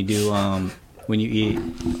like when you do, when you eat,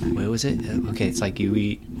 what was it? Okay, it's like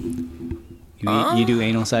you do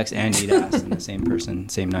anal sex and eat ass in the same person,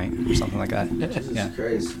 same night, or something like that. Jesus Yeah.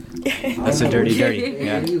 Christ. That's a Dirty Dirty. What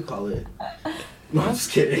Yeah. do you call it? No, I'm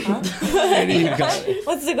just kidding. What's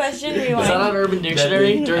the question? Is that on Urban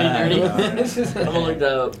Dictionary? Dirty Dirty? I'm gonna look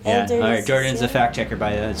that up. Yeah. Dirty All right, Jordan's Sucio. the fact checker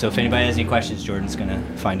by that. So if anybody has any questions, Jordan's gonna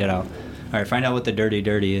find it out. All right, find out what the Dirty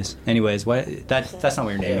Dirty is. Anyways, what that's not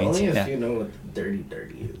what your name Yeah, means. only if Yeah. you know what Dirty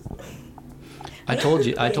Dirty is. I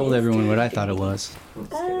told everyone what I thought it was.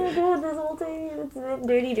 Oh, this whole thing it's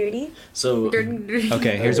dirty, dirty. So,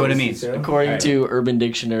 Okay, here's what it means. according to Urban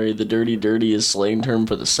Dictionary, the Dirty Dirty is slang term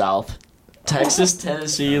for the South. Texas,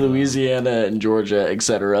 Tennessee, Louisiana, and Georgia,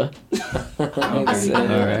 etc. All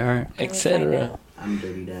right. Etc. I'm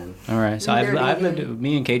Dirty Dan. All right. So I've lived.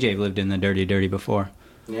 Me and KJ have lived in the Dirty Dirty before.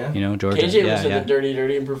 Yeah. You know, Georgia. KJ yeah, was in yeah. the Dirty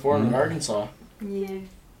Dirty and performed in Arkansas. Yeah.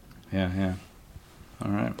 Yeah.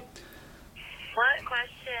 All right. What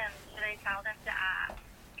question should I tell them to ask?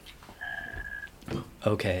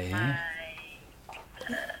 Okay.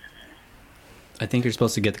 I think you're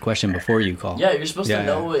supposed to get the question before you call. Yeah, you're supposed Yeah, to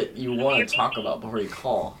know yeah. what you want to talk about before you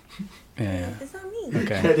call. Yeah. It's not me.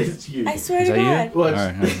 Okay. That is you. I swear Is to that God. you? Watch.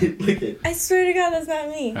 All right. Look at. I swear to God, that's not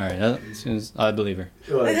me. All right. I believe her.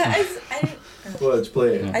 Watch. I Watch.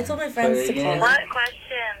 Play it. I told my friends to call. What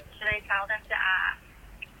question should I tell them to ask?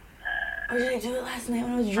 Or did I do it last night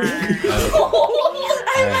when I was drunk? I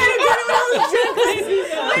might have done it when I was drunk.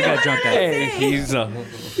 I got drunk that day. He's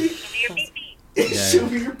Show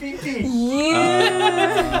me your pee-pee.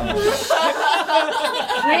 Yeah.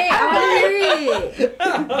 Wait, I want to hear it.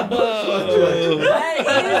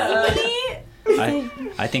 That is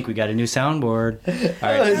me. I think we got a new soundboard. All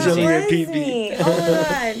right. Show me your That was pee-pee. me. Oh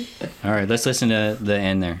my God. All right. Let's listen to the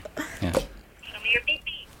end there. Yeah. Show me your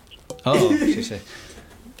pee-pee. Oh, she said.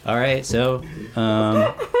 All right. So,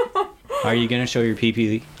 are you gonna show your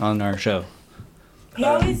pee-pee on our show? He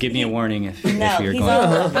always, give me a warning if you're he's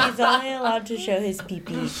going. he's only allowed to show his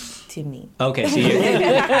pee-pee to me. Okay, so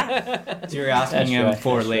you're asking him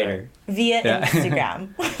for later. Via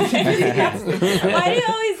Instagram. Why do you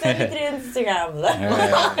always send it through Instagram?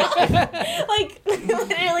 Like,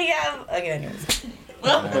 literally have... Okay, anyways.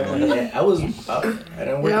 I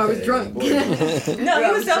don't work. I was drunk. No,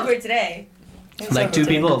 he was sober today. Like 2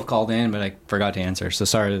 people have called in, but I forgot to answer. So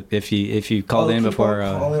sorry if you called in before.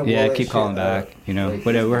 Keep calling back. You know,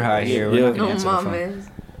 whatever. We're high here. We're not gonna answer the phone.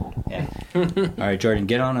 Yeah. All right, Jordan,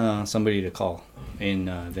 get on somebody to call in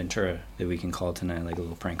Ventura that we can call tonight, like a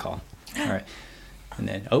little prank call. All right. And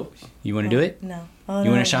then, you want to do it? No. You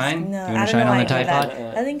want to shine? No. You want to shine on the Tide Pod?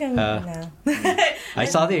 I think I'm no. I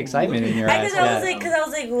saw the excitement in your eyes. Because I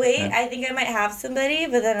was like, wait, I think I might have somebody,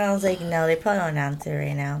 but then I was like, no, they probably don't answer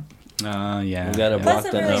right now. Yeah. You gotta block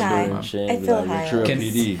the really number and shit. I feel high.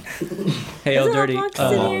 Hey, El Dirty.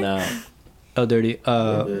 El Dirty.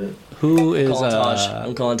 Who is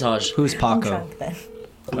I'm calling Taj. Who's Paco?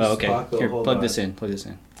 Oh, okay. Paco? Here, Hold plug on. this in.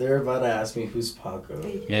 They're about to ask me who's Paco.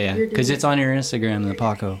 Yeah. Because it's on your Instagram, the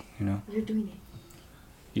Paco. You know. You're doing it.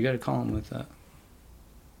 You got to call him with that.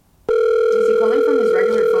 Is he calling from his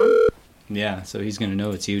regular phone? Yeah. So he's gonna know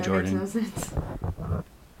it's you, That Jordan. makes no sense.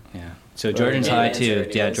 Yeah. So Jordan's high too.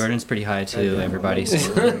 Yeah, Jordan's pretty high too. Everybody. So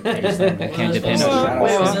I can't depend on.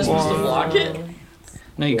 Wait, was I supposed to block it?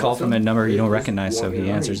 No, you call from a number you don't recognize, so he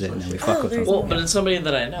answers it, and then we fuck with him. Well, but it's somebody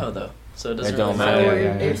that I know, though. So it doesn't really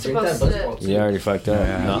matter. You're supposed to. You already fucked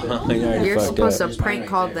up. No, you already You're fucked up. supposed to prank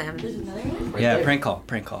call them. Yeah, prank call.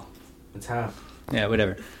 It's half. Yeah,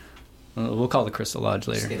 whatever. We'll call the Crystal Lodge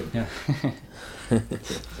later. Yeah.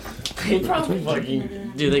 They probably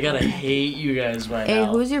fucking... Dude, they gotta hate you guys right Hey,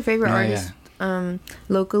 now. who's your favorite Oh, artist?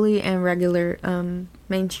 Locally and regular,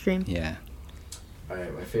 mainstream. Yeah.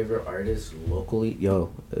 Alright, my favorite artist locally.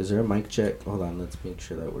 Yo, is there a mic check? Hold on, let's make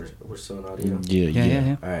sure that we're still in audio.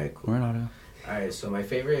 Yeah. Alright, cool. We're in audio. Alright, so my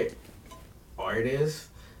favorite artist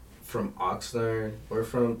from Oxnard or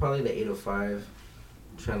from probably the 805.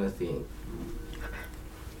 I'm trying to think.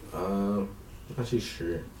 I'm not too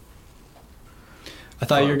sure. I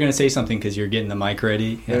thought you were gonna say something because you're getting the mic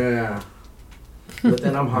ready. Yeah. But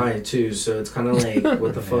then I'm high too, so it's kind of like,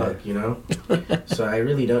 what the fuck, you know? So I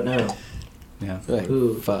really don't know. Yeah.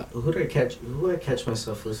 Who do I catch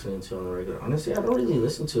myself listening to on the regular? Honestly, I don't really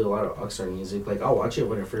listen to a lot of Oxnard music. Like, I'll watch it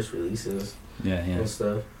when it first releases. Yeah. And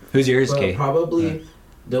stuff. Who's yours, But Kate? probably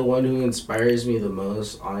the one who inspires me the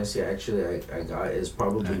most, honestly, actually, I got is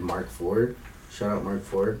probably Mark Ford. Shout out Mark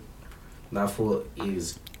Ford. That fool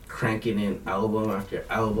is cranking in album after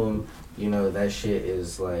album. You know, that shit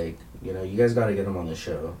is like, you know, you guys gotta get him on the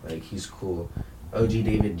show. Like, he's cool. OG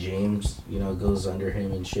David James, you know, goes under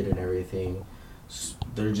him and shit and everything.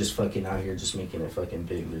 They're just fucking out here just making it fucking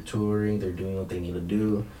big. They're touring, they're doing what they need to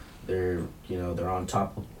do. They're, you know, they're on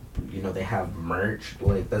top of, you know, they have merch.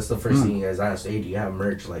 Like, that's the first thing you guys ask. Hey, do you have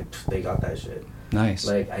merch? Like, they got that shit. Nice.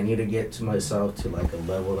 Like, I need to get to myself to, like, a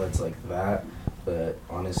level that's like that. But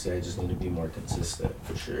honestly, I just need to be more consistent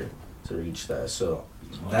for sure to reach that. So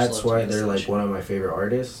that's why they're like one of my favorite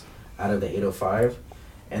artists out of the 805.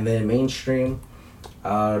 And then mainstream,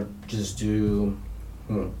 just do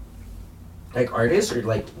like artists or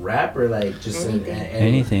like rap or like just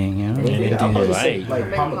anything, you know? Anything. I'll probably say Anything.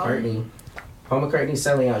 like Paul McCartney. Paul McCartney's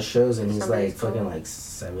selling out shows and he's like fucking like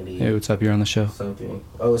 70. Hey, what's up? You're on the show. Something.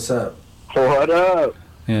 Oh, what's up? What up?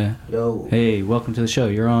 Yeah. Yo. Hey, welcome to the show.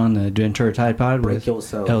 You're on the Ventura Tide Pod with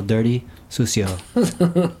El Dirty Sucio.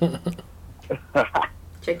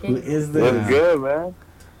 Chicken. Who is this? What's good, man?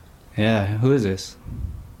 Yeah, who is this?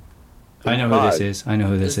 I know who this is. I know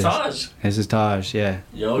who this is. Taj. This is Taj, yeah.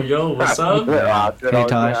 Yo, what's up? Hey,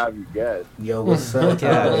 Taj. Yo, what's up?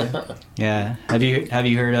 Yeah. Have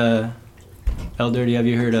you heard El Dirty, have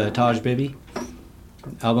you heard Taj Bibi?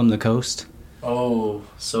 Album The Coast? Oh,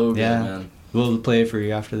 so good, man. We'll play it for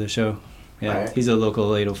you after the show. Yeah, Alright. he's a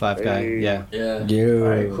local 805 guy. Yeah. Yeah.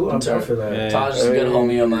 Alright, cool. I'm down for that. Yeah. Taj is a good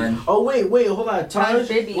homie of mine. Oh wait, hold on, Taj.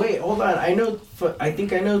 Wait, hold on. I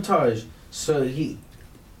think I know Taj. So you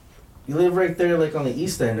live right there, like on the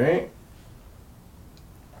east end, right?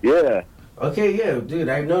 Yeah. Okay, yeah, dude.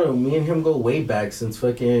 I know. Me and him go way back since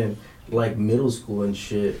fucking like middle school and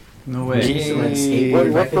shit. No We used to like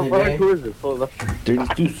skateboard back in the day. Who is this? Dirty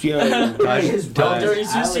Sucio. His El brother's Dirty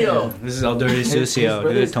Sucio. Alan. This is El Dirty Sucio,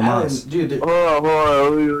 brother's dude. Tomas. Alan. Dude, Hold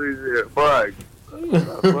on. Who is it? Fuck.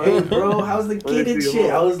 hey, bro, how's the kid and see,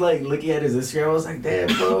 shit? hold I was like looking at his Instagram. I was like, damn,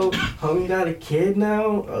 bro, homie got a kid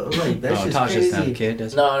now. I was like, that's just Taj crazy. doesn't have a kid,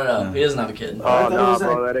 does he? No. He doesn't have a kid. Oh, no,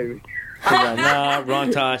 bro. That ain't Nah,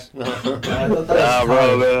 wrong Tosh. No. Nah,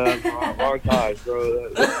 bro, man. Wrong Tosh, bro.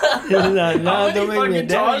 Nah, don't make me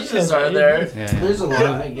Toshes are there? Yeah. There's a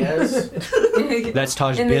lot, I guess. That's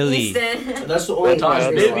Taj In the Billy. East End. That's the only Taj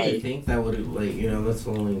artist Bibi. I think that would, like, you know, that's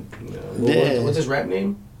the only, you know. Yeah. What's his rap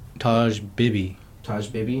name? Taj Bibi. Taj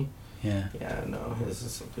Bibi? Yeah. Yeah, no, this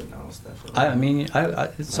is something else, definitely. I mean,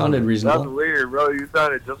 it sounded That's reasonable. weird, bro. You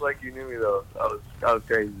sounded just like you knew me, though. That was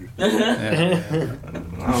crazy. I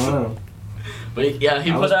don't know. But yeah, he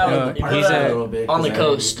I put was out, playing he the put part a out little bit, on the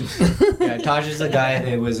 'cause coast. Yeah, Taj is the guy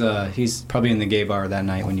that was, he's probably in the gay bar that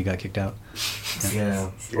night when you got kicked out. Yeah.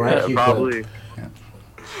 Yeah, probably.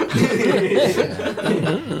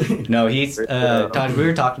 No, he's, Taj, we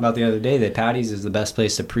were talking about the other day that Patty's is the best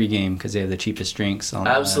place to pregame because they have the cheapest drinks on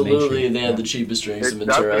Main Absolutely, Street. they have the cheapest drinks in It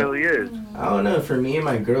Ventura. definitely is. I don't know. For me and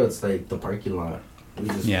my girl, it's like the parking lot. We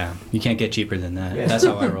just, Yeah, you can't get cheaper than that. Yeah. That's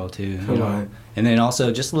how I roll too. Come you know? on. And then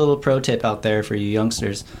also, just a little pro tip out there for you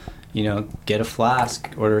youngsters. You know, get a flask,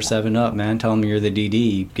 order 7-Up, man. Tell them you're the DD.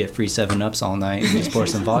 You get free 7-Ups all night and just pour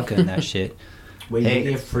some vodka in that shit. Wait, Hey.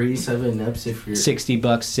 you get free 7-Ups if you're...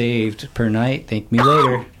 $60 saved per night. Thank me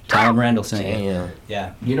later. Tell them Randall sent you. Damn.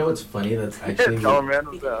 Yeah. You know what's funny? That's actually... Oh, man.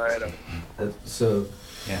 Alright. So,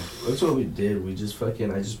 Yeah. that's what we did. We just fucking...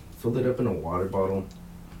 I just filled it up in a water bottle.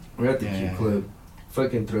 We're at the Yeah, Q yeah. Club.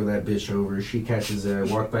 Fucking throw that bitch over. She catches it. I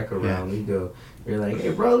walk back around. Yeah. We go. You're like,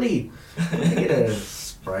 hey, Broly, let me get a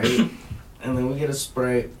Sprite. And then we get a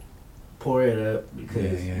Sprite. Pour it up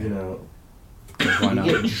because, Yeah, yeah. you know... Why We not?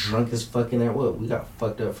 get drunk as fucking at what? We got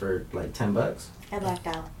fucked up for like $10. I blacked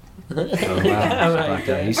out. Oh, wow.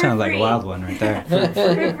 You sound like a wild one right there.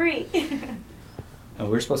 For free. Oh,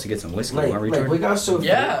 we're supposed to get some whiskey, Like, aren't we, like we Jordan? got so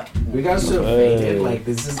Yeah. we got so Hey. faded. Like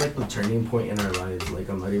this is like the turning point in our lives. Like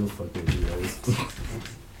I'm not even fucking with you guys.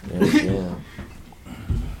 Yeah.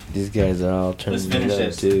 These guys are all turning Let's finish it up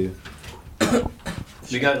this. too.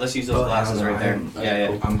 Let's use those glasses right there.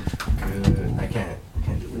 Yeah. I'm good. I can't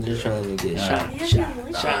do I'm it. just trying to get Alright.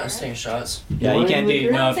 shot. Shots, taking shots. Yeah, you can't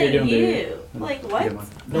do. No, if you're doing video. Like what?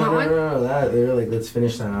 No. That they were like, let's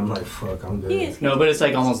finish that. I'm like, fuck, I'm good. No, but it's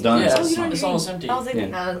like almost done. Yeah, Oh, you don't it's drink. almost empty. I was like, Yeah.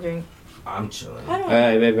 Not a drink. I'm chilling. I All don't.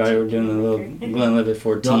 right, baby, we're doing a little Glenlivet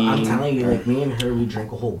 14. No, I'm telling you, like me and her, we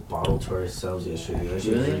drank a whole bottle to ourselves yesterday. That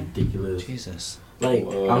shit was Really? ridiculous. Jesus. Like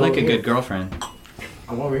Whoa. I'm like a over good here- girlfriend.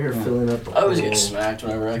 I'm over here filling up. I always get smacked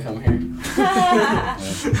whenever I come here.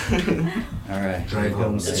 All right. Drive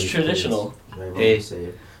home It's safe, traditional. please. Drive Hey, home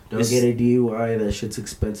safe. Don't this- get a DUI. That shit's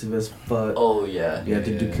expensive as fuck. Oh yeah. You have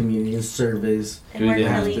to do Yeah. community service. And work Do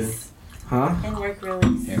they release. Huh? And work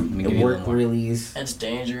release. Here, let me give you a Work little more. release. It's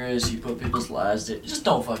dangerous. You put people's lives. Just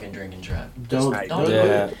don't fucking drink and drive. Don't Don't do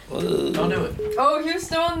Yeah. it. Don't do it. Oh, you're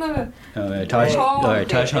still on the. Oh, Taj, Hey. all right,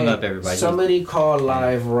 Taj hung Hey, up everybody. Somebody call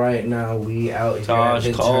live right now. We out here Taj,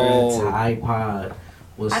 at the call. Tide Pod.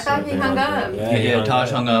 What's I thought up, he hung everybody? up. Yeah,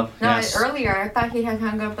 Taj hung up. No, Yes. earlier. I thought he had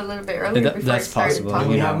hung up a little bit earlier That- before that's he started possible. Do talking.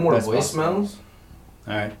 we You have know, more that's voicemails?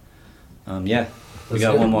 All right. Yeah. We Let's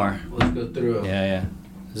got go. one more. Let's go through it. Yeah.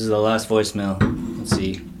 This is the last voicemail. Let's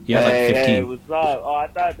see. You have like Hey, 15. what's up? Oh, I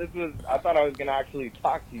thought I was gonna actually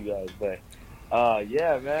talk to you guys, but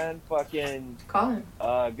yeah, man, fucking Call him.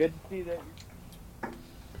 good to see that.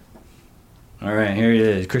 All right, here it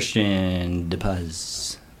is. Christian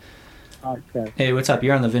DePaz. Okay. Hey, what's up?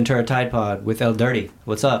 You're on the Ventura Tide Pod with El Dirty.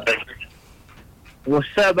 What's up? What's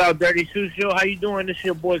up, about Dirty Sucio? How you doing? This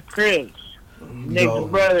your boy Chris, Nick's Yo.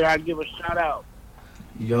 brother. I give a shout out.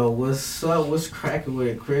 Yo, what's up? What's cracking with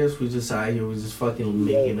it, Chris? We just out here. We just fucking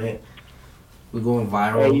making it. We're going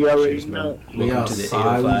viral. Hey, you already Cheers, know. man. We Welcome to the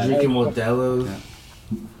outside. We 805. drinking Modelo's.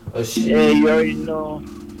 Oh shit. Hey, you already know.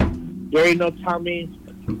 You already know, Tommy.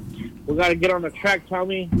 We gotta get on the track,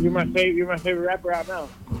 Tommy. You're my favorite. You're my favorite rapper out now.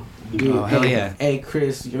 Dude, Oh, hell hey, yeah. Hey,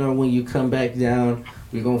 Chris, you know when you come back down,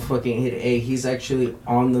 we're gonna fucking hit. Hey, he's actually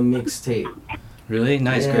on the mixtape. Really?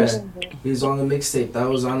 Nice, Yeah. Chris. He's on the mixtape. That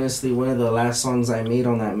was honestly one of the last songs I made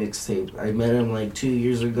on that mixtape. I met him like 2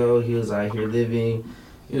 years ago. He was out here living.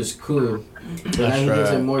 It was cool. But now he lives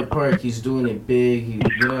right. in Moore Park. He's doing it big. He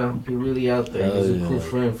really out there. He's a Hell cool yeah.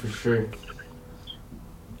 friend for sure.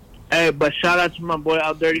 Hey, but shout out to my boy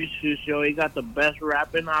out Dirty Sucio. He got the best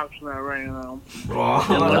rapping option right now. Oh, Once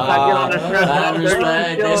I get on the track, Mad with Dirty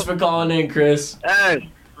respect. Thanks Sucio, for calling in, Chris. hey,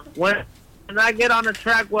 when I get on the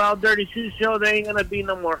track with Al Dirty Sucio, there ain't gonna be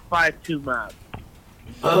no more 5-2 maps.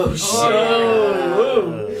 oh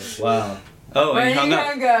shit. Wow. Oh, and Where he hung he up.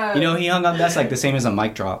 hung up. You know, he hung up. That's like the same as a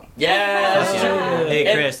mic drop. Yeah, that's true.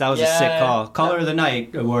 Hey, Chris, that was a sick call. Caller of the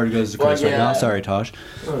night award goes to Chris right now. Sorry, Tosh.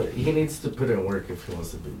 He needs to put in work if he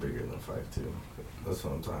wants to be bigger than 5'2". That's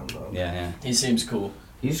what I'm talking about. Yeah. He seems cool.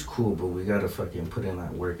 He's cool, but we gotta fucking put in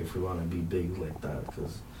that work if we want to be big like that.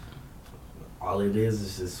 Because all it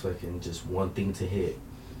is just fucking just one thing to hit.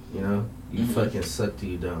 You know, you fucking suck till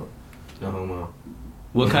you don't. No homo.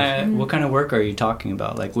 What kind of work are you talking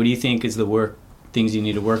about? Like, what do you think is the things you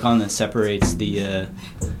need to work on that separates the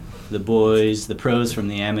boys, the pros from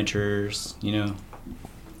the amateurs? You know,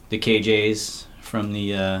 the KJs from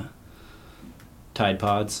the Tide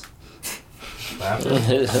Pods.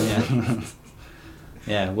 Yeah.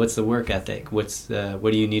 Yeah. What's the work ethic? What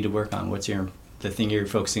do you need to work on? What's the thing you're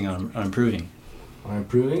focusing on improving? On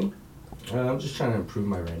improving? I'm just trying to improve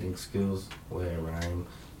my writing skills, way I rhyme,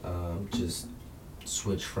 just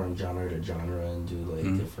switch from genre to genre and do like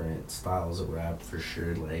different styles of rap for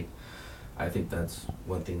sure. Like, I think that's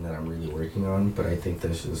one thing that I'm really working on, but I think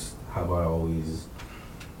that's just how I always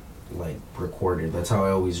like recorded. That's how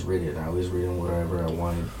I always read it. I always written whatever I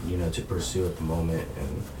wanted, you know, to pursue at the moment,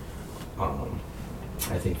 and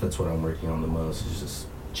I think that's what I'm working on the most, is just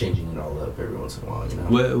changing it all up every once in a while, you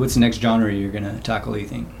know. What's the next genre you're gonna tackle, you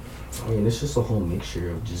think? I mean, it's just a whole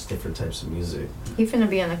mixture of just different types of music. He finna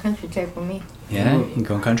be on a country tape with me. Yeah, you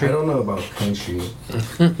going country? I don't know about country.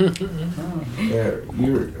 Yeah,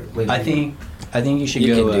 you're like. I think you should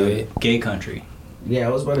go gay country. Yeah,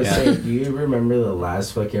 I was about to say. Do you remember the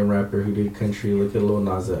last fucking rapper who did country? Look at Lil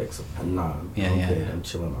Nas X. Nah. Yeah. I'm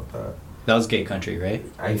chilling out that. That was gay country, right?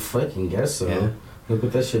 I fucking guess so. Yeah. Look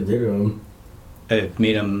what that shit did to him. It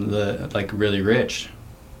made him really rich.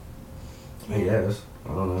 I guess. I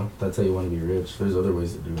don't know. That's how you want to be rich. There's other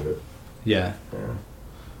ways to do it. Yeah. Yeah.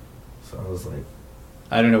 So I was like,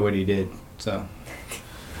 I don't know what he did, so.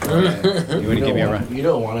 You want to give me a run? You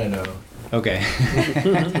don't want to know. Okay.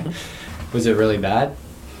 Was it really bad?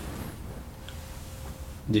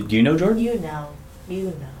 Did you know Jordan? You know.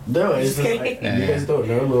 No, it's just, you guys don't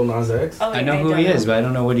know Lil Nas X? Oh, I know who he is, but I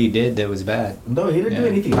don't know what he did that was bad. No, he didn't do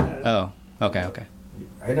anything bad. Oh, okay.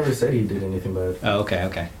 I never said he did anything bad. Oh,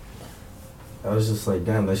 okay. I was just like,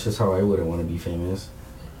 damn, that's just how I wouldn't want to be famous.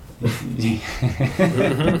 You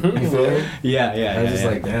feel me? Yeah. I was just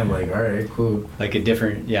like, damn, like, all right, cool. Like a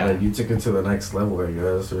different, Like, you took it to the next level, I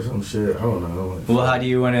guess, or some shit. I don't know. Like, well, how do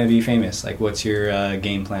you want to be famous? Like, what's your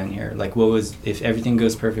game plan here? Like, if everything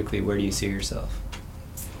goes perfectly, where do you see yourself?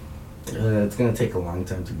 It's gonna take a long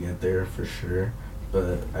time to get there, for sure.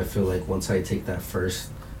 But I feel like once I take that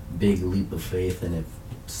first big leap of faith and it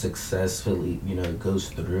successfully, you know, goes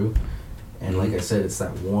through, and like I said, it's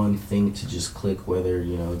that one thing to just click, whether,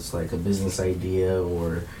 you know, it's like a business idea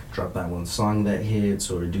or drop that one song that hits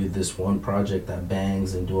or do this one project that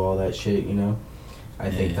bangs and do all that shit, you know? I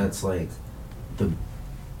think that's like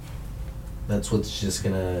that's what's just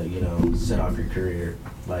gonna, you know, set off your career.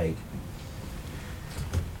 Like,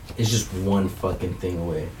 it's just one fucking thing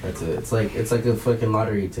away. That's it. It's like a fucking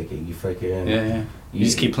lottery ticket. You fucking You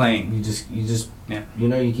just keep playing. You just you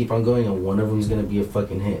know, you keep on going, and one of them's gonna be a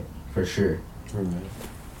fucking hit for sure.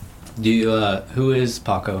 Do you who is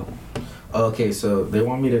Paco? Okay, so they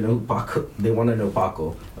want me to know Paco. They want to know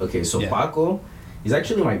Paco. Okay, so Paco, he's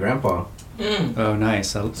actually my grandpa. Oh, nice.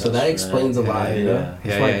 So that explains a lot. You know,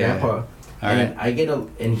 it's my grandpa. All and right.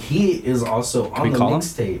 and he is also on the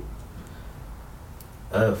mixtape.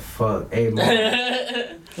 Fuck. Hey,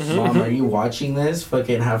 Mom. Mom, are you watching this?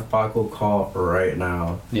 Fucking have Paco call right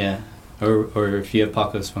now. Yeah. Or if you have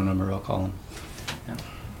Paco's phone number, I'll call him. Yeah.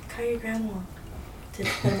 Call your grandma to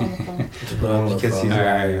put him on the phone. To put him on the phone. All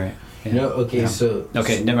right. Yeah. No, okay, so...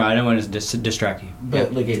 Okay, never mind. I don't want to distract you.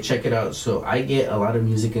 But, look, check it out. So, I get a lot of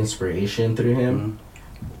music inspiration through him,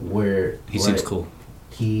 where... He seems cool.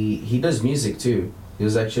 He does music, too. He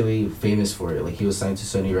was actually famous for it. Like, he was signed to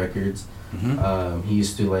Sony Records. He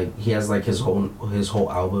used to, like... He has, like, his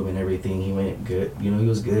whole album and everything. He went good. You know, he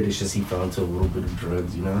was good. It's just he fell into a little bit of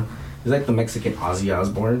drugs, you know? He's like the Mexican Ozzy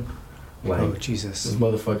Osbourne. Like, oh, Jesus. This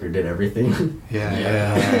motherfucker did everything.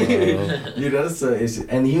 Yeah. You know, so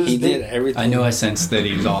he did everything. I know I sensed that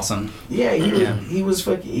he was awesome. Yeah, he was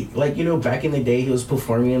fucking, like, you know, back in the day, he was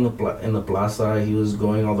performing in the plaza. He was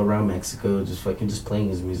going all around Mexico, just playing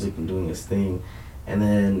his music and doing his thing. And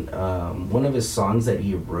then one of his songs that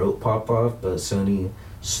he wrote popped off, but Sony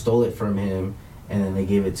stole it from him, and then they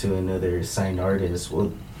gave it to another signed artist.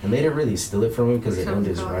 Well, and they didn't really steal it from him because they owned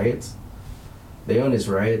his rights. They own his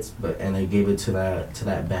rights, and they gave it to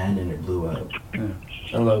that band, and it blew up. Yeah.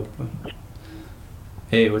 Hello.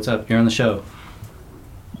 Hey, what's up? You're on the show.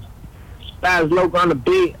 Fast Loc on the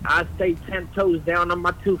beat. I stay 10 toes down on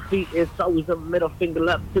my 2 feet. It's always a middle finger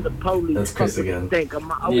up to the police. That's Chris again. Think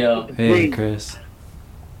I'm always Yo. in the Hey, beat. Chris.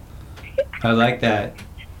 I like that.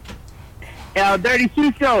 Yo, Dirty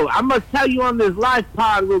Sucio, I must tell you on this live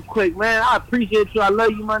pod real quick, man. I appreciate you. I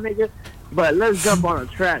love you, my nigga. But let's jump on a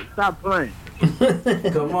track. Stop playing.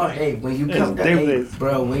 Come on, hey, when you come down, hey,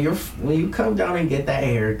 bro, when you come down and get that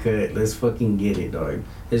haircut, let's fucking get it, dog.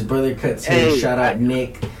 His brother cuts hair. Hey, Shout out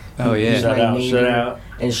Nick. Oh, yeah. He's Shout my out, neighbor. shout out.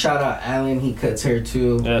 And shout out Alan. He cuts hair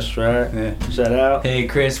too. That's right. Yeah. Shout out. Hey,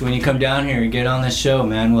 Chris, when you come down here and get on this show,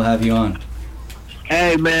 man, we'll have you on.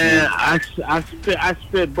 Hey, man, I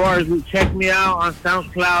spit bars. Check me out on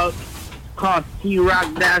SoundCloud. It's called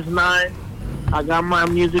T-Rock-9. I got my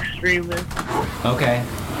music streaming. Okay.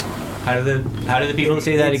 How do the people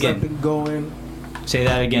say that It's again? up and going. Say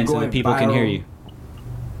that again so the Going people can hear viral. you.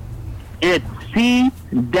 It's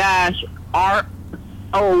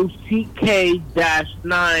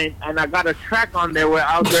C-ROCK-9, and I got a track on there with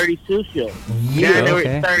Al Dirty Sucio. Yeah, January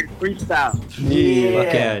okay. 3rd freestyle.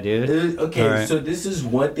 Fuck yeah, dude. Okay, All right. so this is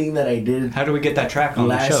one thing that I did How do we get that track on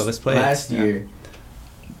the show? Let's play last it. year.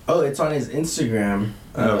 Oh, it's on his Instagram.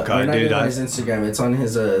 Oh, God, or not dude, even on I- his Instagram. It's on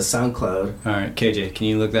his SoundCloud. All right, KJ, can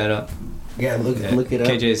you look that up? Yeah, look it up.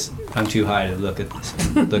 KJ's, I'm too high to look at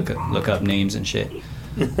this. look up names and shit.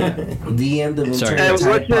 DM the Sorry. Hey,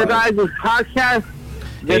 Ventura what's your Tide guys' podcast?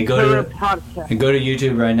 Hey, go Ventura to Podcast. and go to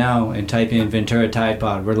YouTube right now and type in Ventura Tide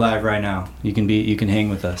Pod. We're live right now. You can hang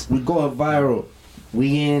with us. We're going viral.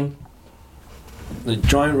 We in. The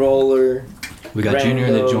joint roller. We got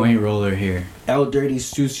Junior the joint roller here. El Dirty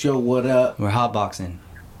Sucio, what up? We're hotboxing.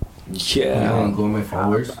 Yeah. I'm going my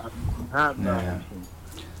followers. Yeah.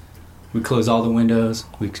 We close all the windows.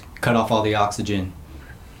 We cut off all the oxygen.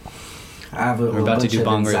 I have We're about to do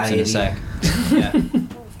bong rips in a sec. Yeah.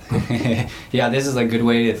 Yeah, this is a good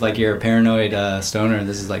way if like you're a paranoid stoner.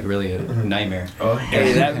 This is like really a nightmare. Oh,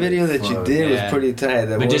 Hey, that video that you did was pretty tight.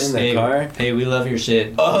 That But was just in the car. Hey, we love your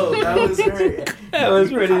shit. Oh, that was great. That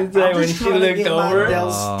was pretty tight when she looked over. Del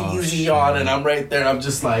Oh, Steezy on, and I'm right there. I'm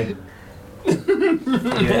just like, Dude,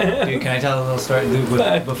 can I tell a little story? Dude,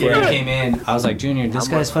 before you came in, I was like, Junior, this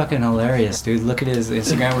guy's fucking hilarious, dude. Look at his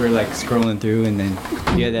Instagram. We were like scrolling through, and then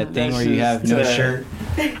you had that thing where you have no shirt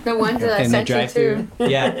The ones that I in the sent you drive-through. to.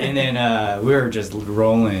 Yeah, and then we were just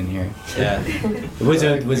rolling here. Yeah. Was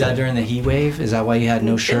that during the heat wave? Is that why you had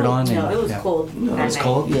no shirt on? No, And- it was yeah. cold. no, It was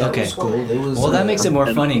cold? Yeah, Okay. it was cold. It was. Well, that makes it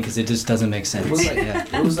more funny because it just doesn't make sense. It was like, Yeah.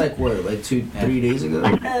 it was like what, like 3 days ago?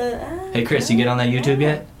 Hey, Chris, you get on that YouTube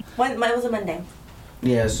yet? It was a Monday.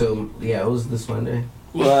 Yeah. So yeah, it was this Monday.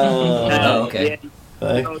 Wow. Oh, okay.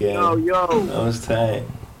 Fuck yeah. Yo. That was tight.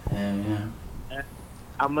 Yeah.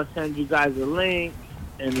 I'm gonna send you guys a link,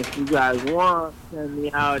 and if you guys want, send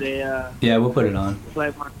me out a Yeah, we'll put it on.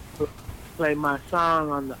 play my song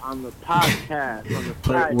on the podcast on the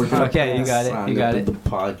We're podcast. Okay, you got it. You got it. The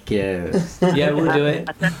podcast. Yeah, we'll do it.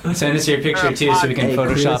 Send us your picture too, so we can Hey,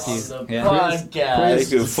 Photoshop Chris. you. Yeah. They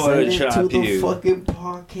could Send it to Photoshop the you. fucking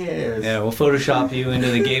podcast. Yeah, we'll Photoshop you into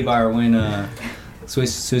the gay bar when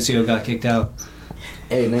Sucio got kicked out.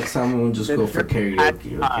 Hey, next time we'll just go for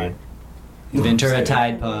karaoke, okay? Ventura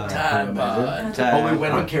Tide Pod. Tide Pod. Tide. Oh, we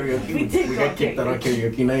went on karaoke. We got kicked out on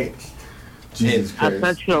karaoke night. Jesus I Christ.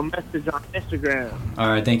 sent you a message on Instagram. All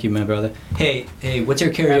right, thank you, my brother. Hey, what's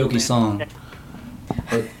your karaoke song?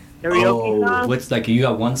 Karaoke song? What's like you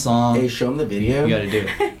got one song? Hey, show him the video. You gotta do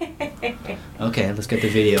it. Okay, let's get the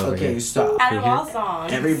video over Okay, here. stop. Out of all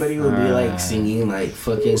songs. Everybody would be like singing like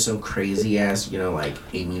fucking some crazy ass, you know, like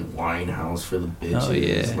Amy Winehouse for the bitches. Oh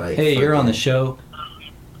yeah. Like, Hey, you're on the fucking- show.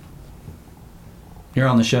 You're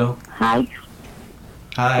on the show. Hi.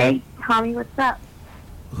 Hi. Tommy, what's up?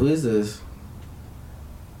 Who is this?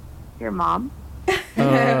 Your mom? I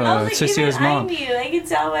Oh, was like, Sucio's even mom. I knew. I could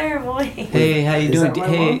tell by her voice. Hey, how you Is doing? that my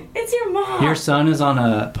Hey, mom? It's your mom. your son is on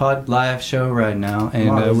a pod live show right now, and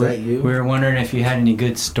Mom, is we that you? were wondering if you had any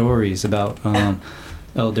good stories about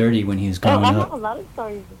El Dirty when he was growing I have up. a lot of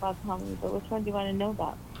stories about Tommy, but which one do you want to know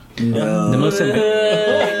about? The most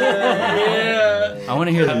I want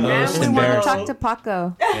to hear the most We want to embarrassing. talk to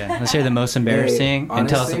Paco. Yeah, let's hear the most embarrassing, and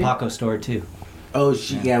tell us the honestly- Paco story too. Oh,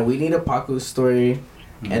 yeah, we need a Paco story.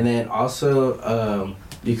 And then also,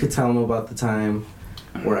 you could tell him about the time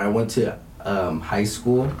where I went to high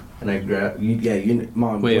school and I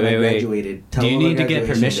Mom, Wait, when I wait, wait. graduated. Do you him my need to get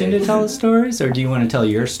graduation permission day. to tell the stories, or do you want to tell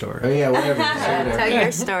your story? Oh yeah, whatever. Just say whatever. Tell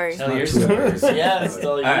your story. Tell your Two story. hours. Yeah, it's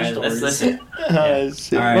still your All right, stories. let's listen. Oh, All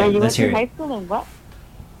shit. right, Well, you let's went hear to high it. school and what?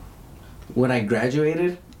 When I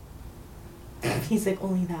graduated, He's like,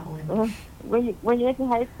 only that one. When you went to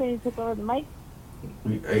high school, you took over the mic?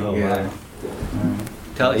 Oh, yeah. wow. All right.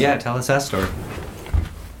 Tell us that story.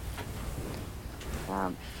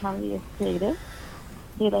 Tommy is creative.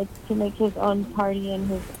 He likes to make his own party and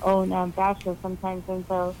his own bachelor sometimes, and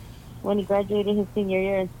so when he graduated his senior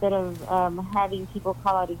year, instead of having people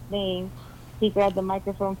call out his name, he grabbed the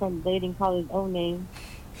microphone from the lady and called his own name,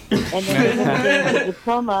 and then he was getting his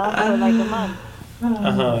diploma for like a month.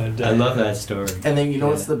 I love that story. And then you know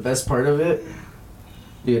what's the best part of it?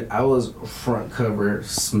 Dude, I was front cover,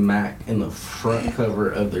 smack in the front cover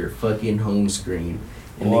of their fucking home screen.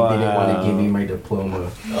 And they didn't want to give me my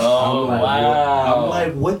diploma. Oh, I'm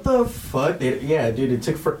like, what the fuck? Yeah, dude, it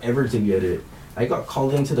took forever to get it. I got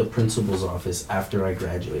called into the principal's office after I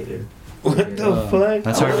graduated. What the fuck?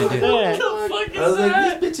 That's hard to do. What the fuck is I was that?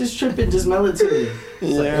 like, this bitch is tripping, just mail it to me.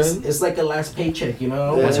 It's like a last paycheck, you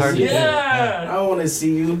know? That's hard to do. I don't want to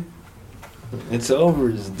see you. It's over.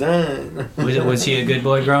 It's done. Was he a good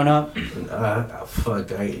boy growing up?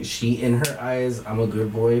 Fuck. She, in her eyes, I'm a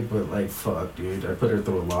good boy, but like, fuck, dude. I put her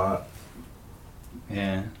through a lot.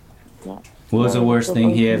 Yeah. What was the worst thing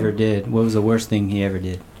he ever did? What was the worst thing he ever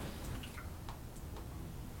did?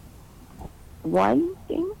 One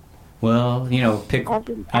thing? Well, you know, pick.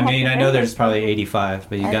 I mean, I know there's probably 85,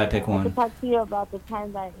 but you gotta pick I one. could talk to you about the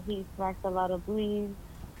time that he smacked a lot of boys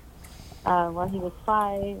when he was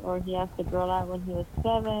 5, or he asked a girl out when he was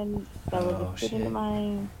 7. That was a kid in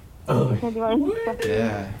mine. Oh.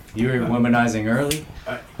 Yeah. You were womanizing early?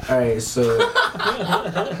 Alright, so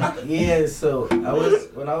yeah, so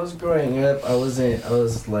when I was growing up, I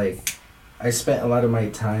spent a lot of my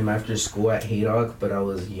time after school at Haydock, but I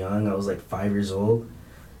was young. I was like 5 years old.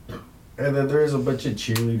 And then there was a bunch of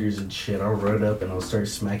cheerleaders and shit. I'll run up and I'll start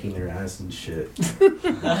smacking their ass and shit.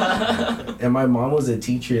 And my mom was a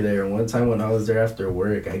teacher there. And one time when I was there after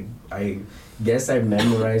work, I guess I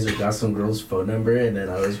memorized or got some girl's phone number. And then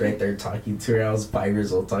I was right there talking to her. I was 5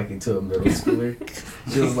 years old talking to a middle schooler.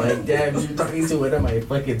 She was like, damn, you're talking to one of my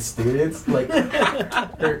fucking students? Like,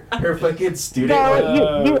 her fucking student.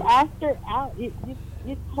 No, you asked her out.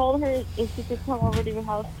 You told her if she could come over to your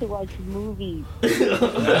house to watch movies.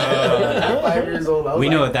 I'm 5 years old. We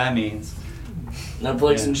know what that means.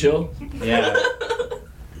 Netflix and chill? Yeah.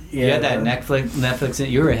 You had that Netflix.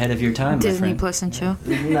 You were ahead of your time, my Disney friend. Plus and chill.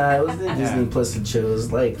 Nah, it wasn't Disney Plus and chill. It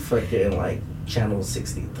was like fucking like Channel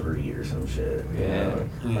 63 or some shit. Yeah.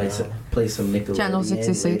 Like play some Nickelodeon. Channel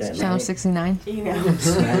 66, Channel 69. You know.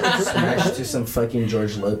 Smash to some fucking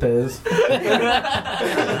George Lopez. That's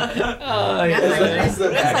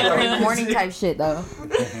like Rick Morning type shit, though.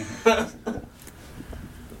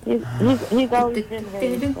 He's always been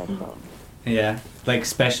very special. Yeah. Like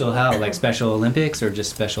special how? Like Special Olympics or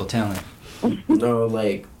just special talent? No,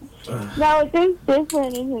 like. No, it's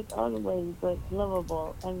different in his own way, but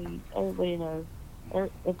lovable. I mean, everybody knows.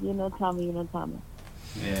 If you know Tommy, you know Tommy.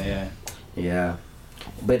 Yeah.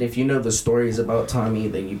 But if you know the stories about Tommy,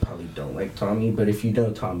 then you probably don't like Tommy. But if you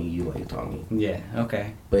know Tommy, you like Tommy. Yeah,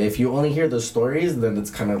 okay. But if you only hear the stories, then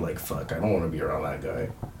it's kind of like, fuck, I don't want to be around that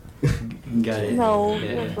guy. Got it. No,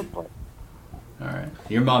 Yeah. no support. All right.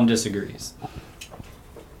 Your mom disagrees.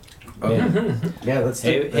 Yeah, that's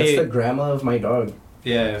the grandma of my dog.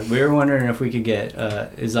 Yeah, we were wondering if we could get,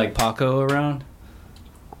 is like Paco around?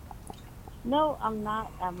 No, I'm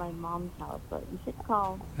not at my mom's house, but you should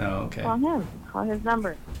call. Oh, okay. Call him. Call his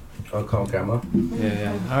number. I'll call grandma.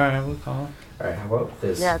 Yeah. All right, we'll call him. All right, how about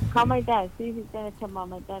this? Yeah, call my dad. See if he's gonna come on.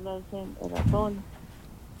 My dad loves him. Phone.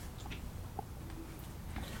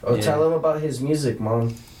 Oh, tell him about his music,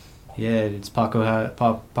 Mom. Yeah, it's Paco.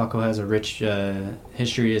 Paco has a rich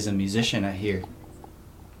history as a musician, I hear.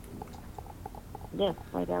 Yes,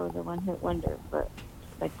 my dad was a one-hit wonder, but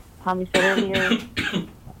like Tommy said earlier,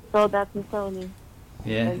 sold out to Sony.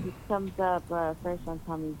 Yeah. And he comes up fresh on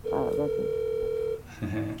Tommy's record.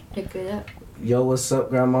 Pick it up. Yo, what's up,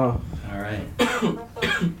 Grandma? All right.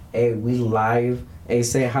 Hey, we live. Hey,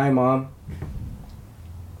 say hi, Mom.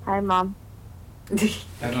 Hi, Mom.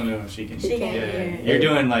 I don't know if she can. She can hear. You're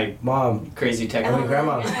doing like Mom. Crazy tech. I mean,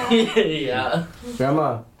 Grandma. Yeah.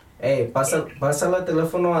 Grandma. Hey, pasa el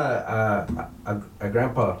teléfono a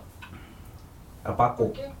Grandpa. A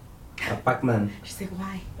Paco. A Pac-Man. She's like,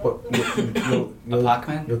 why? ¿A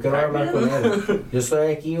Pac-Man? Yo quiero hablar con él. Yo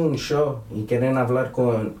estoy aquí en un show y quieren hablar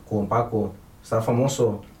con Paco. Está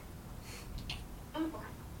famoso.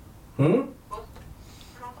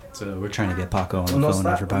 So we're trying to get Paco on the No phone,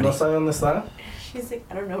 está, everybody. no sabe dónde está? She's like,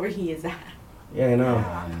 I don't know where he is at. Yeah, I know.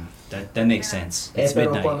 That makes sense. It's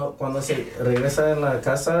Pero midnight. cuando se regresa en la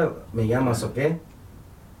casa, me llamas, ¿ok?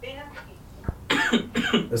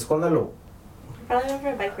 Escóndalo. Probably went for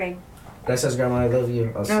a bike ride. Gracias, Grandma. I love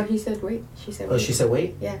you. No, he said wait. She said wait. Oh, she said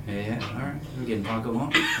wait? Yeah. Yeah. All right. We're getting Paco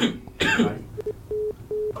on. Everybody.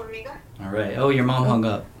 All right. Oh, your mom hung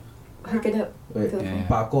up. Hook it up. Wait, Yeah.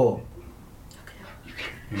 Paco.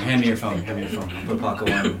 Hand me your phone. Hand me your phone. I'll put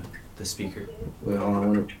Paco on the speaker. Wait, hold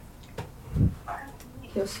on.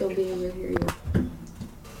 He'll still be able to hear you.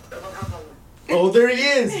 Oh, there he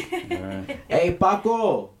is. All right. Hey,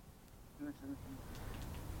 Paco.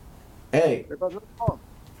 Hey. All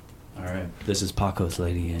right. This is Paco's,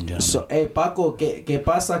 lady and gentlemen. So, hey, Paco, ¿qué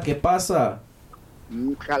pasa? ¿Qué pasa?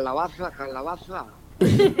 Calabaza, calabaza.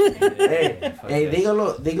 Hey,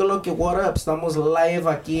 dígalo que what up? Estamos live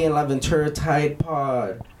aquí en la Ventura Tide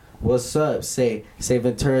Pod. What's up? Say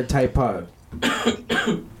Ventura Tide Pod.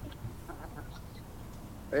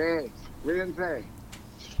 Cuídense.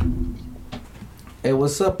 Hey,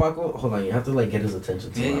 what's up, Paco? Hold on, you have to like get his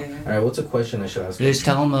attention. Yeah. All right, what's a question I should ask? Just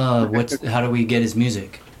tell him how do we get his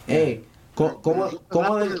music? Hey, ¿cómo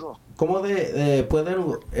de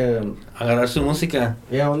pueden agarrar su música?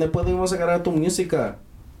 Ya, ¿dónde podemos agarrar tu música?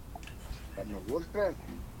 Cuando gustes,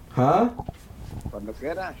 ¿Ah? cuando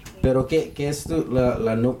quieras. Pero qué es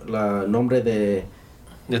la nombre de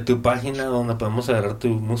tu página donde podemos agarrar tu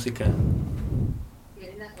música?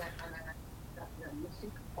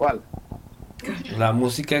 ¿Cuál? La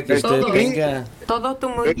música que usted tenga. Todo tu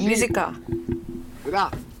música.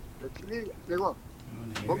 Mira, digo,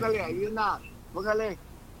 póngale ahí póngale.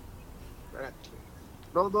 Espérate.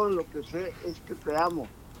 Todo lo que sé es que te amo.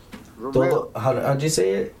 Romero. todo? How'd you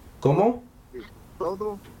say it? ¿Cómo?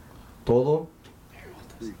 Todo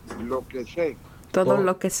Lo que sé. Todo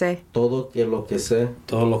lo que sé. Todo lo que sé.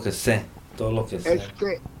 Todo lo que sé. Todo lo que sé.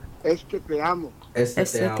 Es que te amo.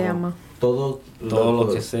 Te amo. Todo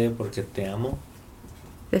lo que sé porque te amo.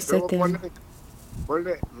 Luego te amo.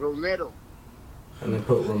 Ponle Romero. And then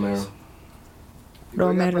put Romero.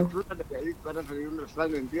 Romero. Y ahí van a salir un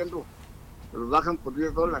están vendiendo. Los bajan por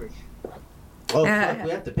 $10. Oh, fuck,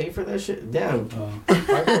 we have to pay for that shit? Damn. What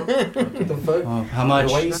the fuck? How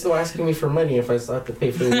much? Why are you still asking me for money if I still have to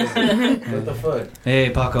pay for this? What the fuck? Hey,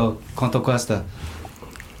 Paco, ¿cuánto cuesta?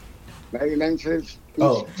 99 cents.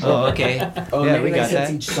 Oh, okay. Oh, yeah, maybe we got said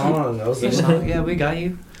that. each song. I was Each like, song? Yeah, we got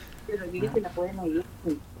you.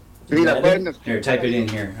 Here, type it in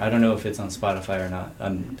here. I don't know if it's on Spotify or not.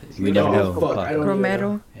 We never know. Fuck, I don't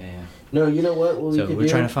Romero. Yeah. No, you know what? So we're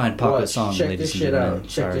trying to find Paco's song, Check ladies this and shit gentlemen. out.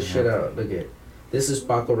 Check this Sorry, shit out. Look at this is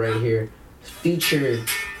Paco right here, featured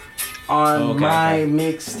on Okay, my okay.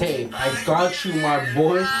 mixtape. I got you, my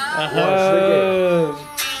boy. Watch,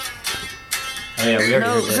 Oh yeah, we already No,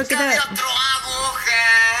 heard this. hook it up.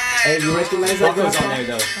 Hey, you recognize that? Paco's guy? on there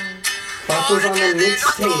though. Paco's on the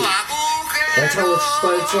mixtape. That's how it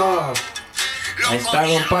starts off. Ahí está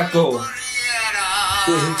Don Paco.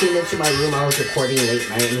 Dude, he came into my room. I was recording late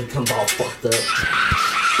night, and he comes all fucked up.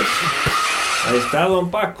 Ahí está Don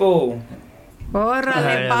Paco.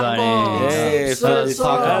 Órale, Paco. Hey,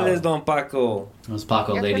 felicidades, Don Paco. That was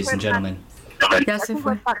Paco, ladies and gentlemen. Ya se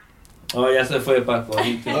fue. Oh, ya se fue Paco.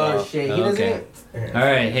 Oh shit, he Okay. doesn't. All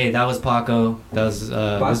right, hey, that was Paco. That was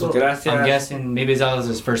Paco, gracias. I'm guessing maybe that was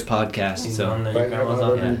his first podcast. So,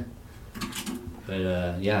 yeah. But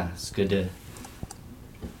yeah, it's good to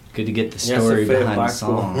get the story behind the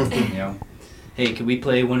song. You know. Hey, could we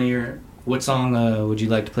play one of your? What song would you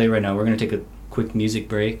like to play right now? We're gonna take a quick music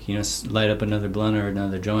break. You know, light up another blunt or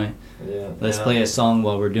another joint. Yeah. Let's play a song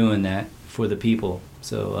while we're doing that for the people.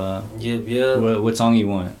 So, yeah. What song you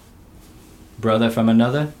want? Brother from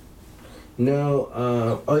Another? No.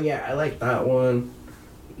 Oh yeah, I like that one.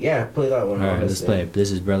 Yeah, play that one. All right, let's honestly. play.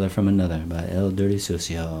 This is Brother from Another by El Dirty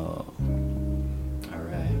Sucio.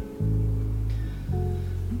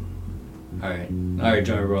 All right,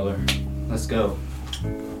 joint roller. Let's go.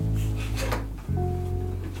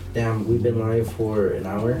 Damn, we've been live for an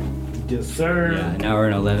hour. Yes, sir. Yeah, an hour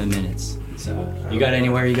and 11 minutes. So, you got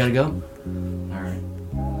anywhere you gotta go? All right.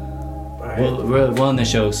 We'll end the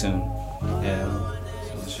show soon. Yeah.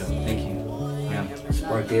 So the show. Thank you. Yeah.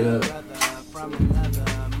 Spark it up.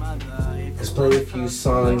 Let's play a few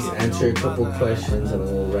songs, answer a couple questions, and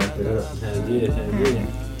then we'll wrap it up. Yeah.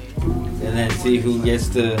 And then see who gets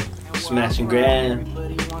the smash and grab.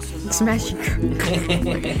 Smash. Or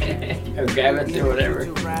grab it or whatever.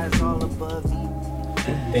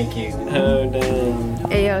 Thank you. Oh, damn.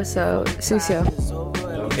 Hey, yo, so, Sucio.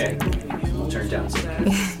 Okay. Turn down.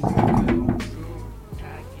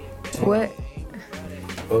 What?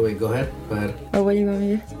 Oh, wait, go ahead. Oh, what do you want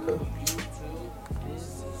me to do?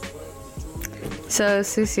 So,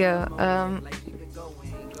 Sucio,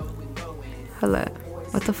 hello.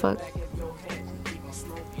 What the fuck?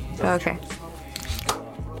 Okay.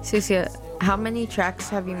 Sucio, how many tracks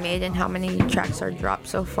have you made and how many tracks are dropped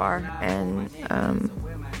so far? And,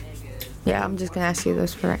 yeah, I'm just gonna ask you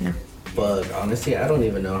those for right now. Fuck, honestly, I don't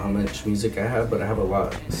even know how much music I have, but I have a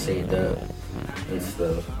lot saved up and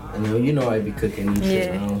stuff. I know, I be cooking and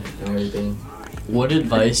shit now and everything. What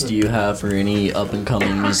advice do you have for any up and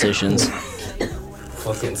coming musicians?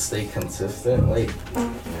 Fucking stay consistent. Like,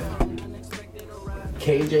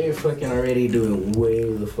 KJ fucking already doing way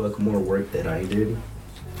the fuck more work than I did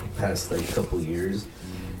past like couple years.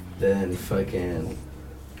 Then fucking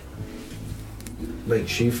like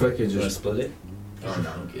she fucking just split it. Oh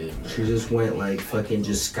no, I'm good. She just went like fucking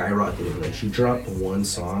just skyrocketed. Like she dropped one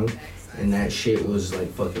song, and that shit was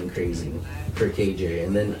like fucking crazy for KJ.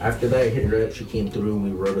 And then after that, I hit her up. She came through.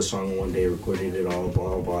 We wrote a song one day, recorded it all,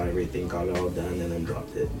 blah blah, everything, got it all done, and then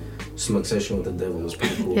dropped it. Smoke Session with the Devil was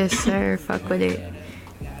pretty cool. Yes, sir. Fuck with it.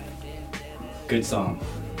 Good song.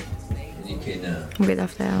 You can. I'm good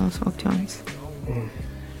after that. I'll smoke joints.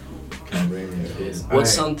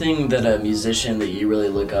 What's something that a musician that you really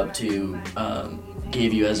look up to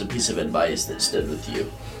gave you as a piece of advice that stood with you?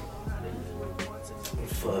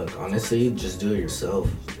 Fuck, honestly, just do it yourself.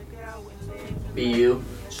 Be you.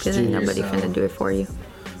 Because ain't nobody finna do it for you.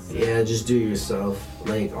 Yeah, just do it yourself.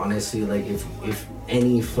 Like, honestly, like, if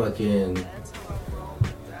any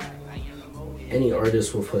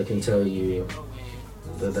artist will fucking tell you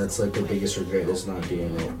that that's, like, the biggest regret is not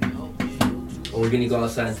doing it. Are we gonna go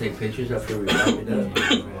outside and take pictures after we wrap it up?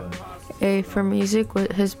 Hey, for music,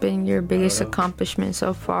 what has been your biggest accomplishment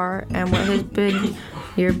so far? And what has been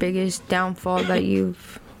your biggest downfall that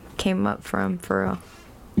you've came up from, for real?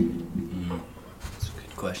 That's a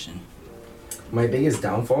good question. My biggest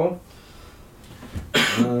downfall?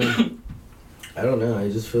 I don't know. I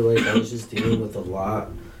just feel like I was just dealing with a lot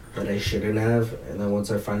that I shouldn't have. And then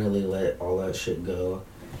once I finally let all that shit go,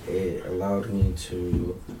 it allowed me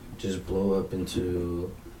to just blow up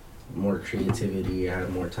into more creativity. I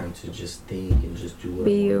had more time to just think and just do what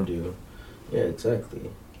I want to do. Yeah, exactly.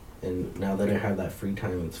 And now that I have that free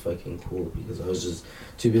time, it's fucking cool because I was just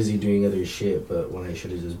too busy doing other shit, but when I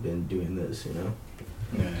should have just been doing this,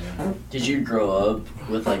 Yeah. Did you grow up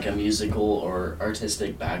with like a musical or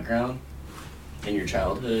artistic background in your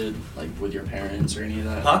childhood, like with your parents or any of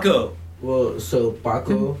that? Paco! Well, so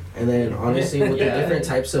Paco, and then honestly with the different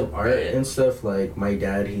types of art and stuff, like my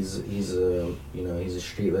dad, he's a he's a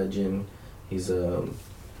street legend. He's done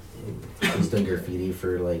graffiti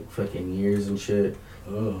for like fucking years and shit.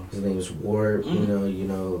 Oh. His name is Warp.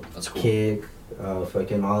 That's cool. Kick,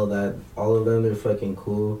 fucking all of that. All of them, they're fucking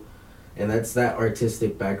cool, and that's that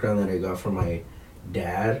artistic background that I got from my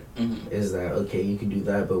dad. Is that okay? You can do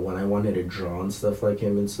that, but when I wanted to draw and stuff like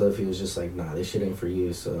him and stuff, he was just like, nah, this shit ain't for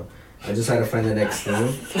you. So I just had to find the next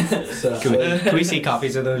thing. So can we see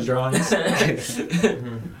copies of those drawings?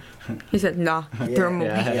 He said, nah, throw them away.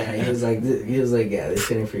 Yeah, he was like, yeah, this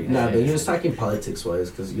shit ain't for you. Nah, but he was talking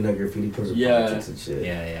politics-wise, because, graffiti comes with politics and shit.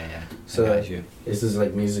 Yeah. So, I got you. It's just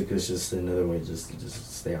like music is just another way just to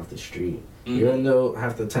stay off the street. Even though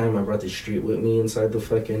half the time I brought the street with me inside the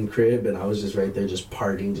fucking crib, and I was just right there just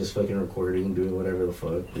partying, just fucking recording, doing whatever the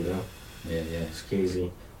fuck, Yeah. It's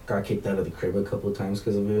crazy. Got kicked out of the crib a couple of times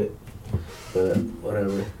because of it, but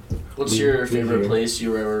whatever. What's your favorite place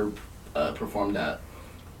you ever performed at?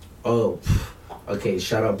 Oh, okay.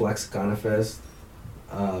 Shout out Black Sakana Fest.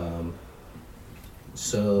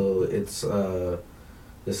 So it's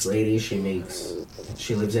this lady. She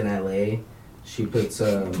lives in LA. She puts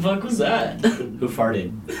What the fuck was that? Who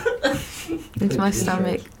farted? It's my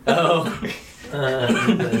stomach. Oh.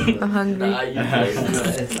 I'm hungry. Nah, you played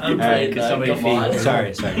good. I'm Alright, playing that. somebody Come feed. on.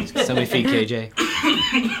 Sorry. Somebody feed KJ.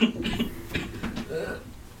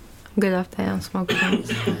 Good after that, I'll smoke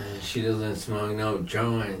joints. She doesn't smoke no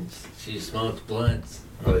joints. She smokes blunts.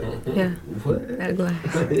 Yeah. What? That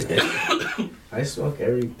glass. I smoke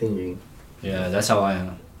everything. Yeah, that's how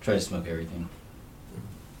I try to smoke everything.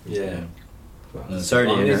 Yeah. Sorry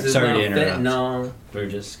to interrupt. No. We're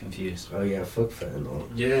just confused. Oh yeah, fuck fentanyl.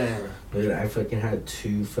 Yeah. Dude, I fucking had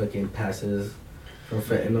 2 fucking passes from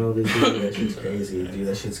fentanyl this year. That shit's crazy, dude.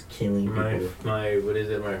 That shit's killing people.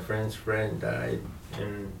 My friend's friend died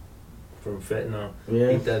from fentanyl.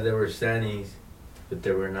 Yeah. He thought they were Sannies, but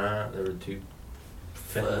they were not. They were 2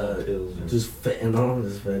 fentanyl pills. Just fentanyl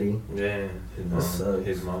is very. Yeah.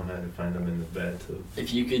 His mom had to find him in the bathtub.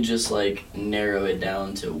 If you could just like narrow it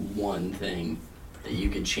down to one thing that you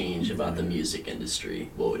could change about the music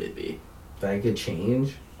industry, what would it be? That I could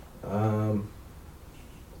change?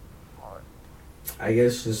 I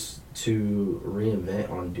guess just to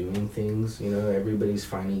reinvent on doing things. Everybody's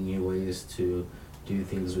finding new ways to do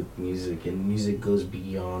things with music, and music goes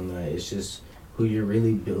beyond that. It's just who you're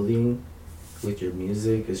really building with your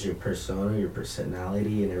music is your persona, your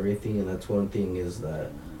personality, and everything. And that's one thing is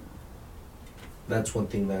that that's one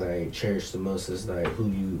thing that I cherish the most is that who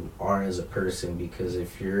you are as a person. Because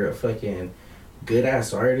if you're a fucking good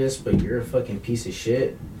ass artist, but you're a fucking piece of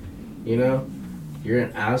shit, you know, you're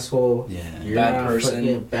an asshole. Yeah. You're Bad not person. a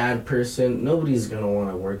fucking bad person. Nobody's gonna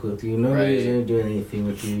want to work with you. Nobody's Right. gonna do anything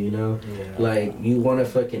with you. You know, Yeah. like you want to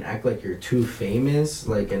fucking act like you're too famous,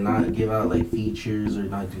 like, and not give out like features or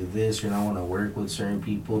not do this or not want to work with certain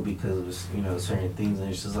people because of, you know, certain things. And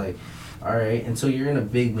it's just like, all right. And so you're in a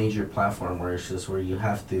big major platform where it's just where you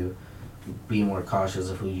have to be more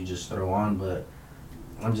cautious of who you just throw on. But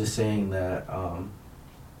I'm just saying that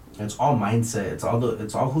it's all mindset. It's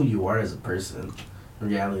all who you are as a person. In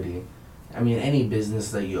reality, I mean, any business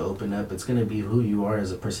that you open up, it's gonna be who you are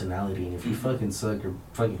as a personality. And if you fucking suck, your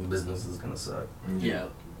fucking business is gonna suck. Yeah.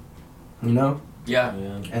 You know. Yeah.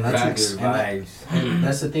 And that's Facts. and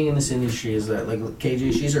that's the thing in this industry is that, like,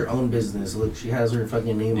 KJ, she's her own business. Look, she has her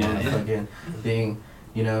fucking name on the fucking thing.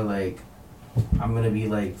 You know, like, I'm gonna be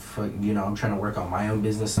like, fuck, you know, I'm trying to work on my own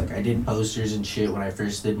business. Like, I did posters and shit when I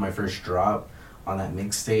first did my first drop on that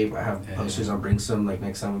mixtape. I have posters. I'll bring some like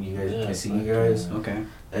next time when you guys, I see you guys. Okay.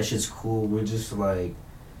 That shit's cool. We're just like,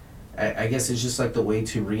 I guess it's just like the way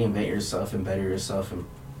to reinvent yourself and better yourself and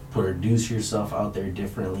produce yourself out there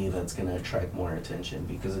differently. That's gonna attract more attention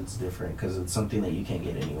because it's different. Because it's something that you can't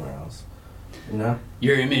get anywhere else. You know.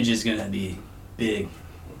 Your image is gonna be big.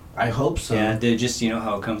 I hope so. Yeah, just, you know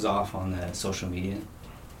how it comes off on the social media.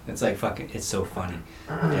 It's like fucking. It's so funny.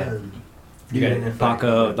 Yeah. You gotta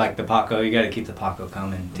Paco, like the Paco. You gotta keep the Paco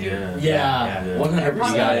coming too. Yeah.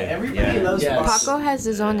 100%. Everybody loves Paco. Paco has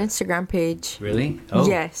his own Instagram page. Really? Oh.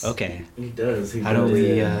 Yes. Okay. He does. How do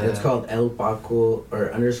we? It's called El Paco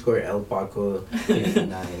or underscore El Paco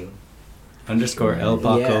 59. Underscore El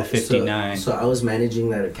Paco Yeah, 59. So I was managing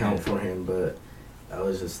that account for him, but I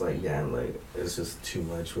was just like, damn, like it's just too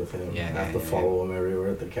much with him. Yeah, I have to follow him everywhere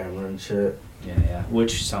with the camera and shit. Yeah.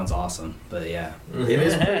 Which sounds awesome, but yeah. It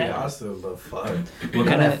is pretty awesome, but fuck. What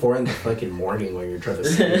kind of 4 in the fucking morning when you're trying to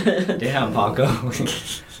sleep? Damn, Paco.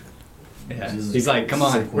 Yeah. Just He's like, come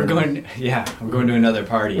on, sick we're one. going. Yeah, we're going to another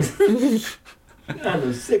party. I'm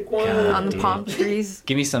a sick one. On the palm trees.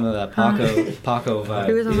 Give me some of that Paco vibe.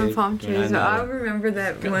 He was on the dude. palm Yeah, trees. I know. I remember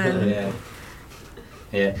that when.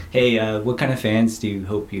 Yeah. Hey, what kind of fans do you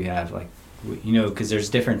hope you have? Like, you know, because there's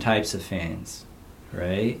different types of fans,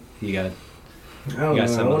 right? You got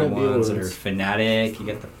some of the ones that are fanatic.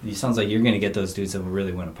 You sounds like you're gonna get those dudes that will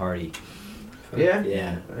really want to party. Yeah.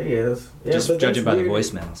 Yeah. I guess. Yeah, Just but judging that's by the weird.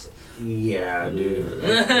 voicemails. Yeah, dude.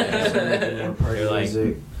 They're like,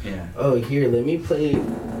 music. yeah. Oh, here, let me play.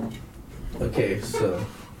 Okay, so.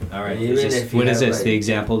 All right. Even if you What is have, this? like, the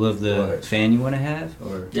example of the fan you want to have,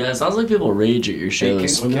 or? Yeah, it sounds like people rage at your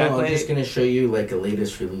shows. Can I No, I'm play just it? gonna show you like a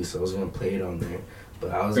latest release. I was gonna play it on there, but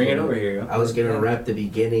I was Bring it gonna, over here. I was gonna rap the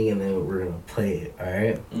beginning and then we're gonna play it. All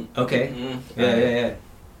right. Okay. Yeah.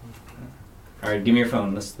 All right, give me your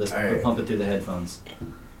phone. Let's All right. pump it through the headphones.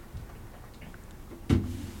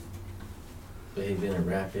 Baby, gonna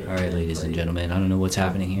rap it. All right, ladies and gentlemen. I don't know what's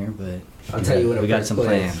happening here, but I'll tell you what we I got press some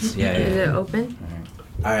play. plans. Yeah. Is it open?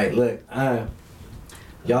 All right, look.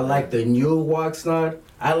 Y'all like the new Oxnard?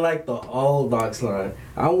 I like the old Oxnard.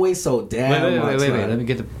 I'm way so damn. Wait. Let me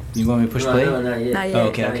get the. You want me to push play? No, not yet. Not yet. Oh,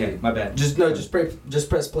 okay. My bad. Just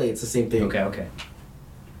press play. It's the same thing. Okay.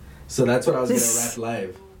 So that's what I was gonna rap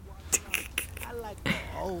live.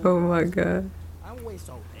 Oh my god.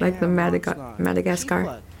 Like the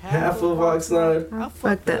Madagascar. Half of Oxnard. I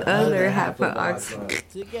fucked the other half of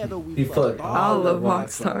Oxnard. He fucked All of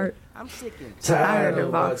Oxnard. I'm sick and Tired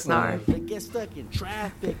of Oxnard. They get stuck in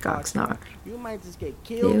traffic. Oxnard. You might just get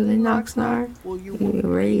Killed killed in Oxnard. or you You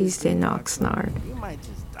raised in Oxnard. You might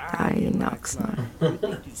just Die in Oxnard. You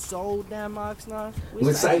think you sold damn Oxnard?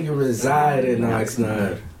 Which side you reside in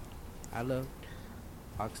Oxnard? I love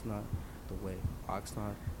Oxnard the way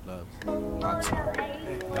Oxnard loves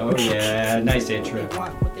Oxnard. Oh yeah, nice intro. They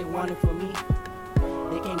want what they wanted from me.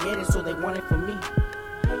 They can't get it, so they want it from me.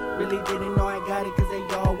 Really didn't know I got it, cause they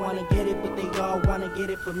all wanna get it, but they all wanna get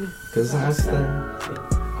it from me. Cause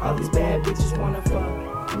Oxnard, all these bad bitches wanna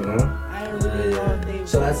fuck. you know. I ain't really know if they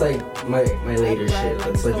So that's like my later shit.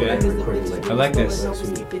 That's like what I'm recording. Like I like this. next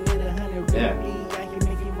week. Yeah.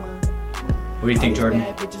 What do you think, Jordan?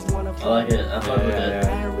 I like it. I fuck with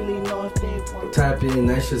it. Type in,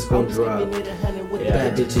 that shit's gonna drop.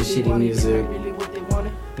 Bad bitches, shitty music.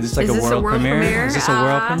 Is this like Is a this world premiere? Is this a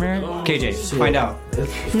world Uh, premiere? KJ, find out.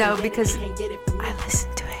 No, because I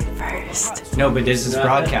listened to it first. No, but this is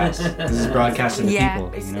broadcast. This is broadcast to the Yeah.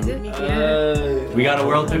 people. You Is it? know? We got a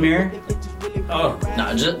world premiere. Oh,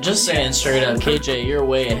 nah, just saying straight up, KJ, you're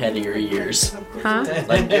way ahead of your years. Huh?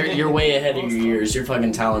 Like, you're way ahead of your years. You're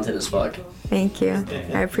fucking talented as fuck. Thank you.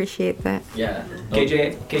 I appreciate that. Yeah.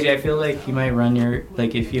 KJ, I feel like you might run your,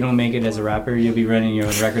 like, if you don't make it as a rapper, you'll be running your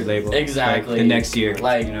own record label. Exactly. Like, the next year.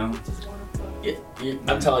 Like, you know?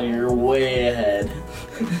 I'm telling you, you're way ahead.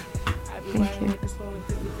 Thank you.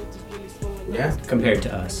 Yeah. Compared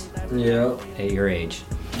to us. Yeah. At your age.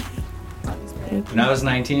 When I was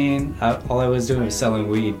 19, all I was doing was selling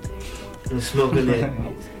weed. And smoking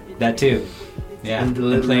it. That too. Yeah. And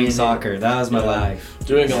playing soccer. That was my life.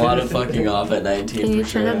 Doing a lot of fucking off at 19. Can you for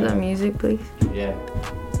turn sure. up the music, please? Yeah.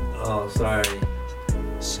 Oh, sorry.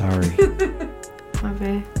 Sorry.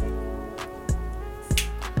 Okay.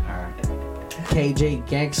 Alright. KJ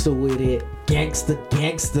gangster with it. Gangster.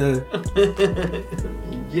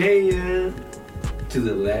 Yeah. To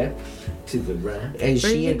the left, to the right. Hey,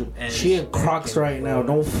 she in Crocs right now.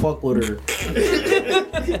 Don't fuck with her.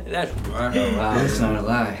 That's right. Wow, that's not a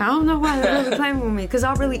lie. I don't know why they're really playing with me, because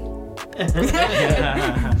I'll really...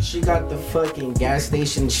 She got the fucking gas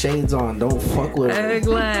station shades on. Don't fuck with her.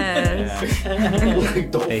 Glass.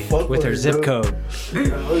 Don't fuck with her zip bro. code.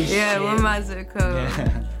 Oh, Yeah, shit. with my zip code.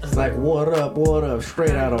 It's like, what up?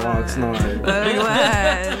 Straight out of Oxnard.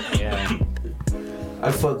 Glass. Yeah.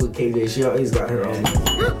 I fuck with KJ. She always got her own.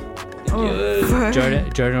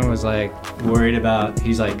 Jordan was like worried about,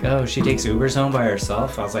 he's like, oh, she takes Ubers home by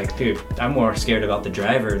herself. I was like, dude, I'm more scared about the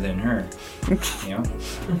driver than her. You know?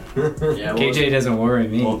 Yeah, KJ doesn't worry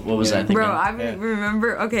me. What was that? Bro, I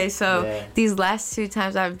remember, okay, so these last 2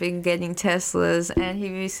 times I've been getting Teslas, and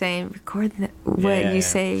he was saying, record what you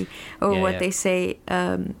say, or what they say,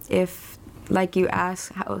 if, like, you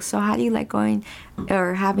ask, how do you like going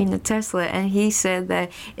or having a Tesla? And he said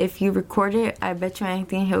that if you record it, I bet you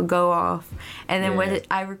anything he'll go off. And then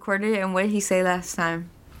I recorded it, and what did he say last time?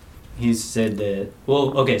 He said that,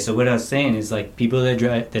 well, okay, so what I was saying is, like, people that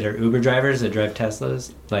are Uber drivers that drive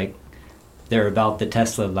Teslas, like, they're about the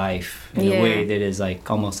Tesla life in a way that is,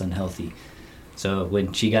 like, almost unhealthy. So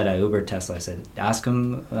when she got an Uber Tesla, I said, ask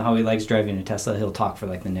him how he likes driving a Tesla. He'll talk for,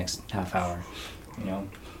 like, the next half hour, you know?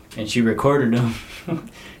 And she recorded him, and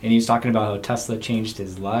he was talking about how Tesla changed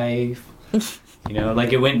his life. You know,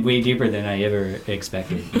 like, it went way deeper than I ever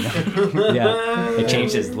expected. You know? Yeah, it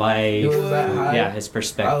changed his life. It was that high? Yeah, his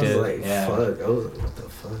perspective. I was like, yeah. fuck. I was like, what the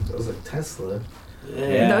fuck? I was like, Tesla.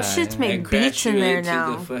 Yeah. Those shits make beats in there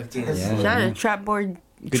now. Yeah. Shout out to Trap Boy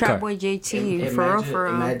JT, for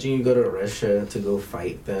real. Imagine you go to Russia to go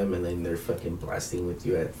fight them, and then they're fucking blasting with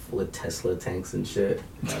you with Tesla tanks and shit.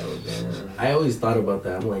 Oh, damn. I always thought about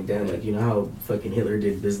that. I'm like, damn, like, you know how fucking Hitler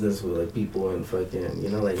did business with, like, people and fucking, you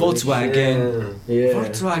know, like Volkswagen. Yeah.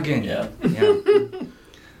 Volkswagen. Yeah.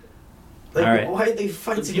 Like, All right. why'd they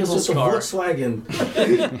fight against the Volkswagen?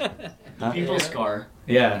 The people's car.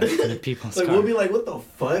 Yeah, the people's Like, car. we'll be like, what the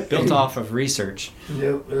fuck? Built off of research.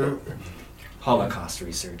 Yep. Holocaust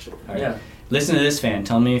research. All right. Yeah. Listen to this fan.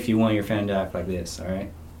 Tell me if you want your fan to act like this, all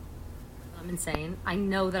right? I'm insane. I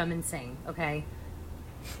know that I'm insane, okay?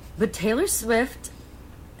 But Taylor Swift,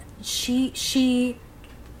 I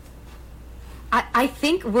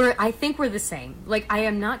think we're the same. Like, I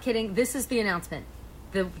am not kidding. This is the announcement.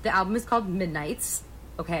 The album is called Midnights.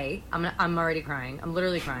 Okay, I'm already crying. I'm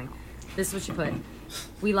literally crying. This is what she put.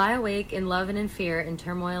 We lie awake in love and in fear, in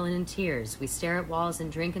turmoil and in tears. We stare at walls and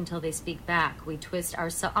drink until they speak back. We twist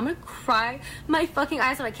ourselves. I'm gonna cry my fucking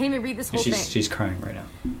eyes out. I can't even read this whole thing. She's crying right now.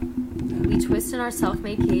 We twist in our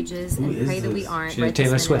self-made cages and pray that we aren't She's a right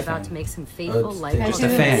Taylor this minute Swift about fan. to make some fateful life. Just a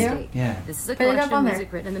fan. Yeah. This is a Put it up collection on of there.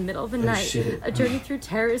 music written in the middle of the night. A journey through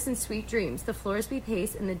terrors and sweet dreams. The floors we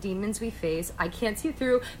pace and the demons we face. I can't see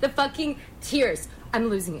through the fucking tears. I'm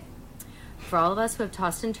losing it. For all of us who have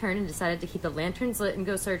tossed and turned and decided to keep the lanterns lit and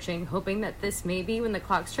go searching, hoping that this may be when the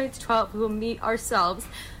clock strikes 12, we will meet ourselves.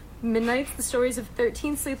 Midnights, the stories of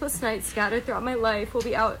 13 sleepless nights scattered throughout my life, will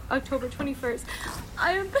be out October 21st.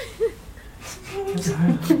 I am... I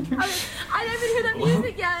didn't even hear that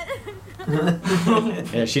music yet.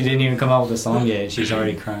 Yeah, she didn't even come out with a song yet, and she's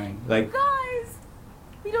already crying. Like, Guys,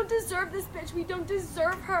 we don't deserve this bitch. We don't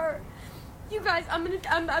deserve her. You guys, I'm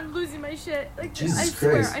losing my shit. Like, Jesus I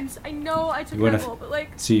swear, Christ. I know I took You wanna- Red Bull, but like,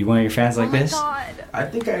 so you want your fans like oh my this? God. I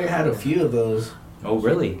think I had a few of those. Oh,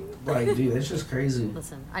 really? Like, dude, that's just crazy.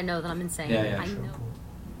 Listen, I know that I'm insane. Yeah, yeah. I know.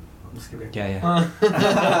 I'm just kidding. Yeah.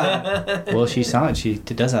 Well, she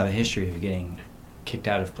does have a history of getting kicked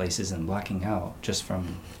out of places and blacking out just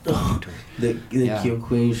from talking to her. The Q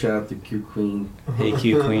Queen, shout out to Q Queen. Hey,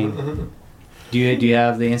 Q Queen. Do you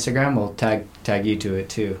have the Instagram? We'll tag you to it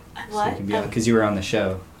too. What? Because you were on the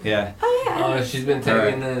show. Yeah. Oh, she's been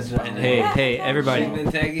tagging us right now. Hey, everybody. She's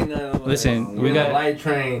been tagging us. Listen, We're we got the light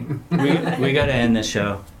train. we got to end this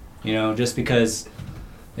show. You know, just because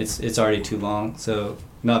it's already too long. So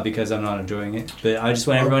Not because I'm not enjoying it, but I just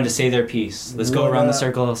want everyone to say their piece. Let's go around the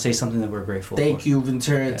circle, say something that we're grateful for. Thank you,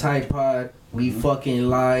 Ventura Tide Pod. We fucking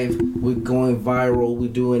live. We're going viral. We're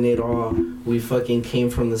doing it all. We fucking came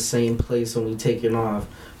from the same place and we taking off.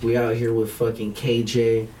 We out here with fucking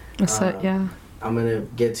KJ. What's up, yeah? I'm gonna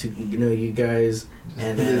get to know you guys,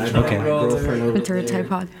 and then I got my girlfriend over Ventura there. Tide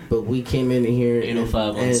Pod. But we came in here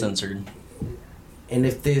 805 uncensored. And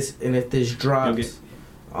if this drops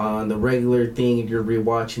on the regular thing, and you're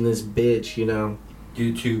rewatching this bitch, you know,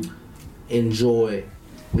 YouTube, enjoy.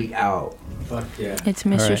 We out. Fuck yeah. It's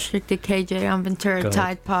Mr. Restricted KJ on Ventura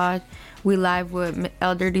Tide Pod. We live with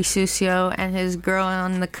El Dirty Sucio and his girl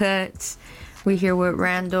on the cuts. We here with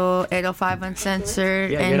Randall, 805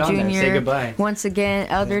 Uncensored, and Junior. Say goodbye. Once again,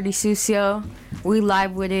 El Dirty Sucio. We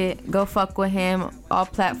live with it. Go fuck with him. All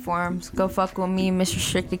platforms. Go fuck with me, Mr.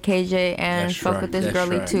 Restricted KJ, and fuck with this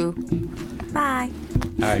girly too. Bye.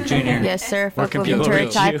 All right, Junior. Yes, sir. Where Fuck can with people Ventura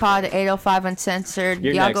reach Tide you? Pod, 805 Uncensored.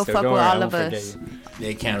 You're Y'all next, go though. fuck Don't with worry, I all won't of forget us. you.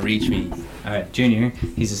 They can't reach me. All right, Junior.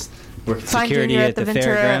 He's just working Find security Junior at the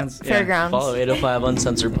Ventura fairgrounds. Follow 805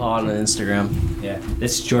 Uncensored Pod on Instagram. Yeah,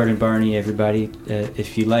 this is Jordan Barney, everybody.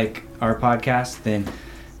 If you like our podcast, then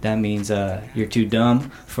that means you're too dumb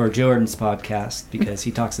for Jordan's podcast because he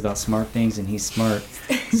talks about smart things and he's smart.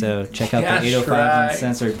 So check out the 805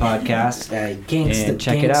 Uncensored podcast and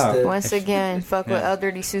check it out. Once again, fuck with El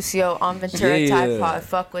Dirty Sucio on Ventura Tide Pod.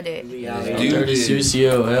 Fuck with it. Dirty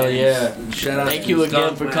Sucio, hell yeah. Shout out Thank to you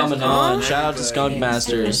again Skunk for coming Masters. on. Shout out to Skunk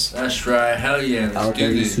Masters. That's right. Hell yeah. Let's do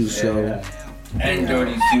Dirty this. Sucio. And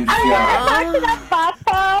Dirty Sucio.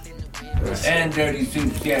 And Dirty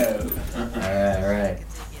Sucio. All right.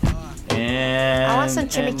 And I want some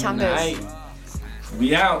chimichangas.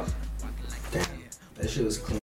 We out. That shit was clean.